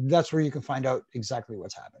 that's where you can find out exactly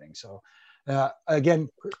what's happening. So again,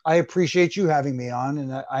 I appreciate you having me on,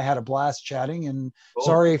 and I had a blast chatting, and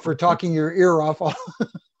sorry for talking your ear off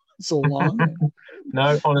so long.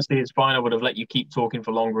 No, honestly, it's fine. I would have let you keep talking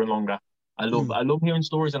for longer and longer. I love hearing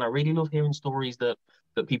stories, and I really love hearing stories that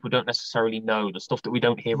people don't necessarily know, the stuff that we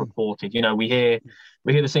don't hear reported. You know, we hear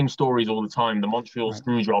the same stories all the time, the Montreal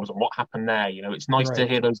screw jobs and what happened there. You know, it's nice to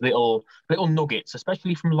hear those little nuggets,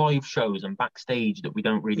 especially from live shows and backstage, that we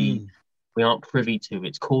don't really we aren't privy to.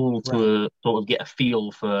 It's cool to sort of get a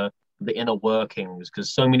feel for the inner workings,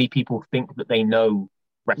 because so many people think that they know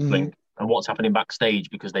wrestling and what's happening backstage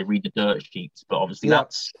because they read the dirt sheets. But obviously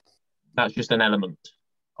that's just an element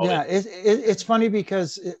of it. It's funny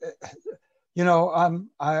because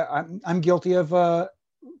I'm guilty of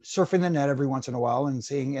surfing the net every once in a while and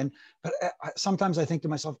seeing, but sometimes I think to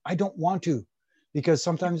myself, I don't want to, because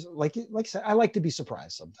sometimes, like I said, I like to be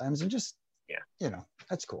surprised sometimes, and just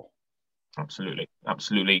that's cool. Absolutely.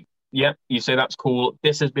 Yeah, you say that's cool.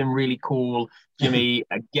 This has been really cool, Jimmy.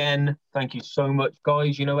 Again, thank you so much,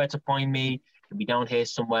 guys. You know where to find me. It'll be down here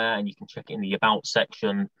somewhere, and you can check it in the About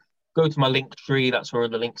section. Go to my link tree. That's where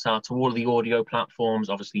the links are to all of the audio platforms.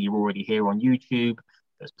 Obviously, you're already here on YouTube.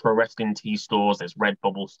 There's Pro Wrestling Tee stores. There's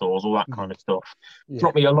Redbubble stores, all that kind of stuff. Yeah.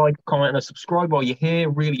 Drop me a like, comment, and a subscribe while you're here.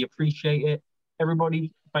 Really appreciate it.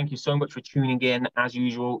 Everybody, thank you so much for tuning in. As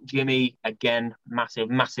usual, Jimmy, again, massive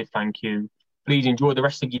thank you. Please enjoy the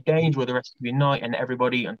rest of your day, enjoy the rest of your night, and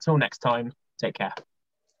everybody, until next time, take care.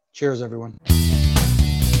 Cheers, everyone.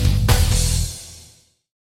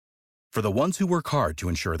 For the ones who work hard to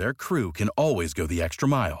ensure their crew can always go the extra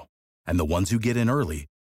mile, and the ones who get in early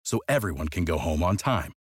so everyone can go home on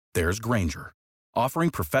time, there's Grainger, offering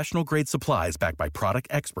professional-grade supplies backed by product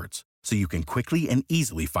experts so you can quickly and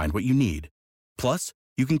easily find what you need. Plus,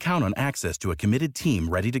 you can count on access to a committed team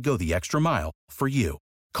ready to go the extra mile for you.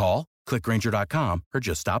 Call, click Grainger.com, or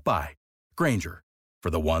just stop by. Grainger, for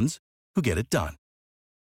the ones who get it done.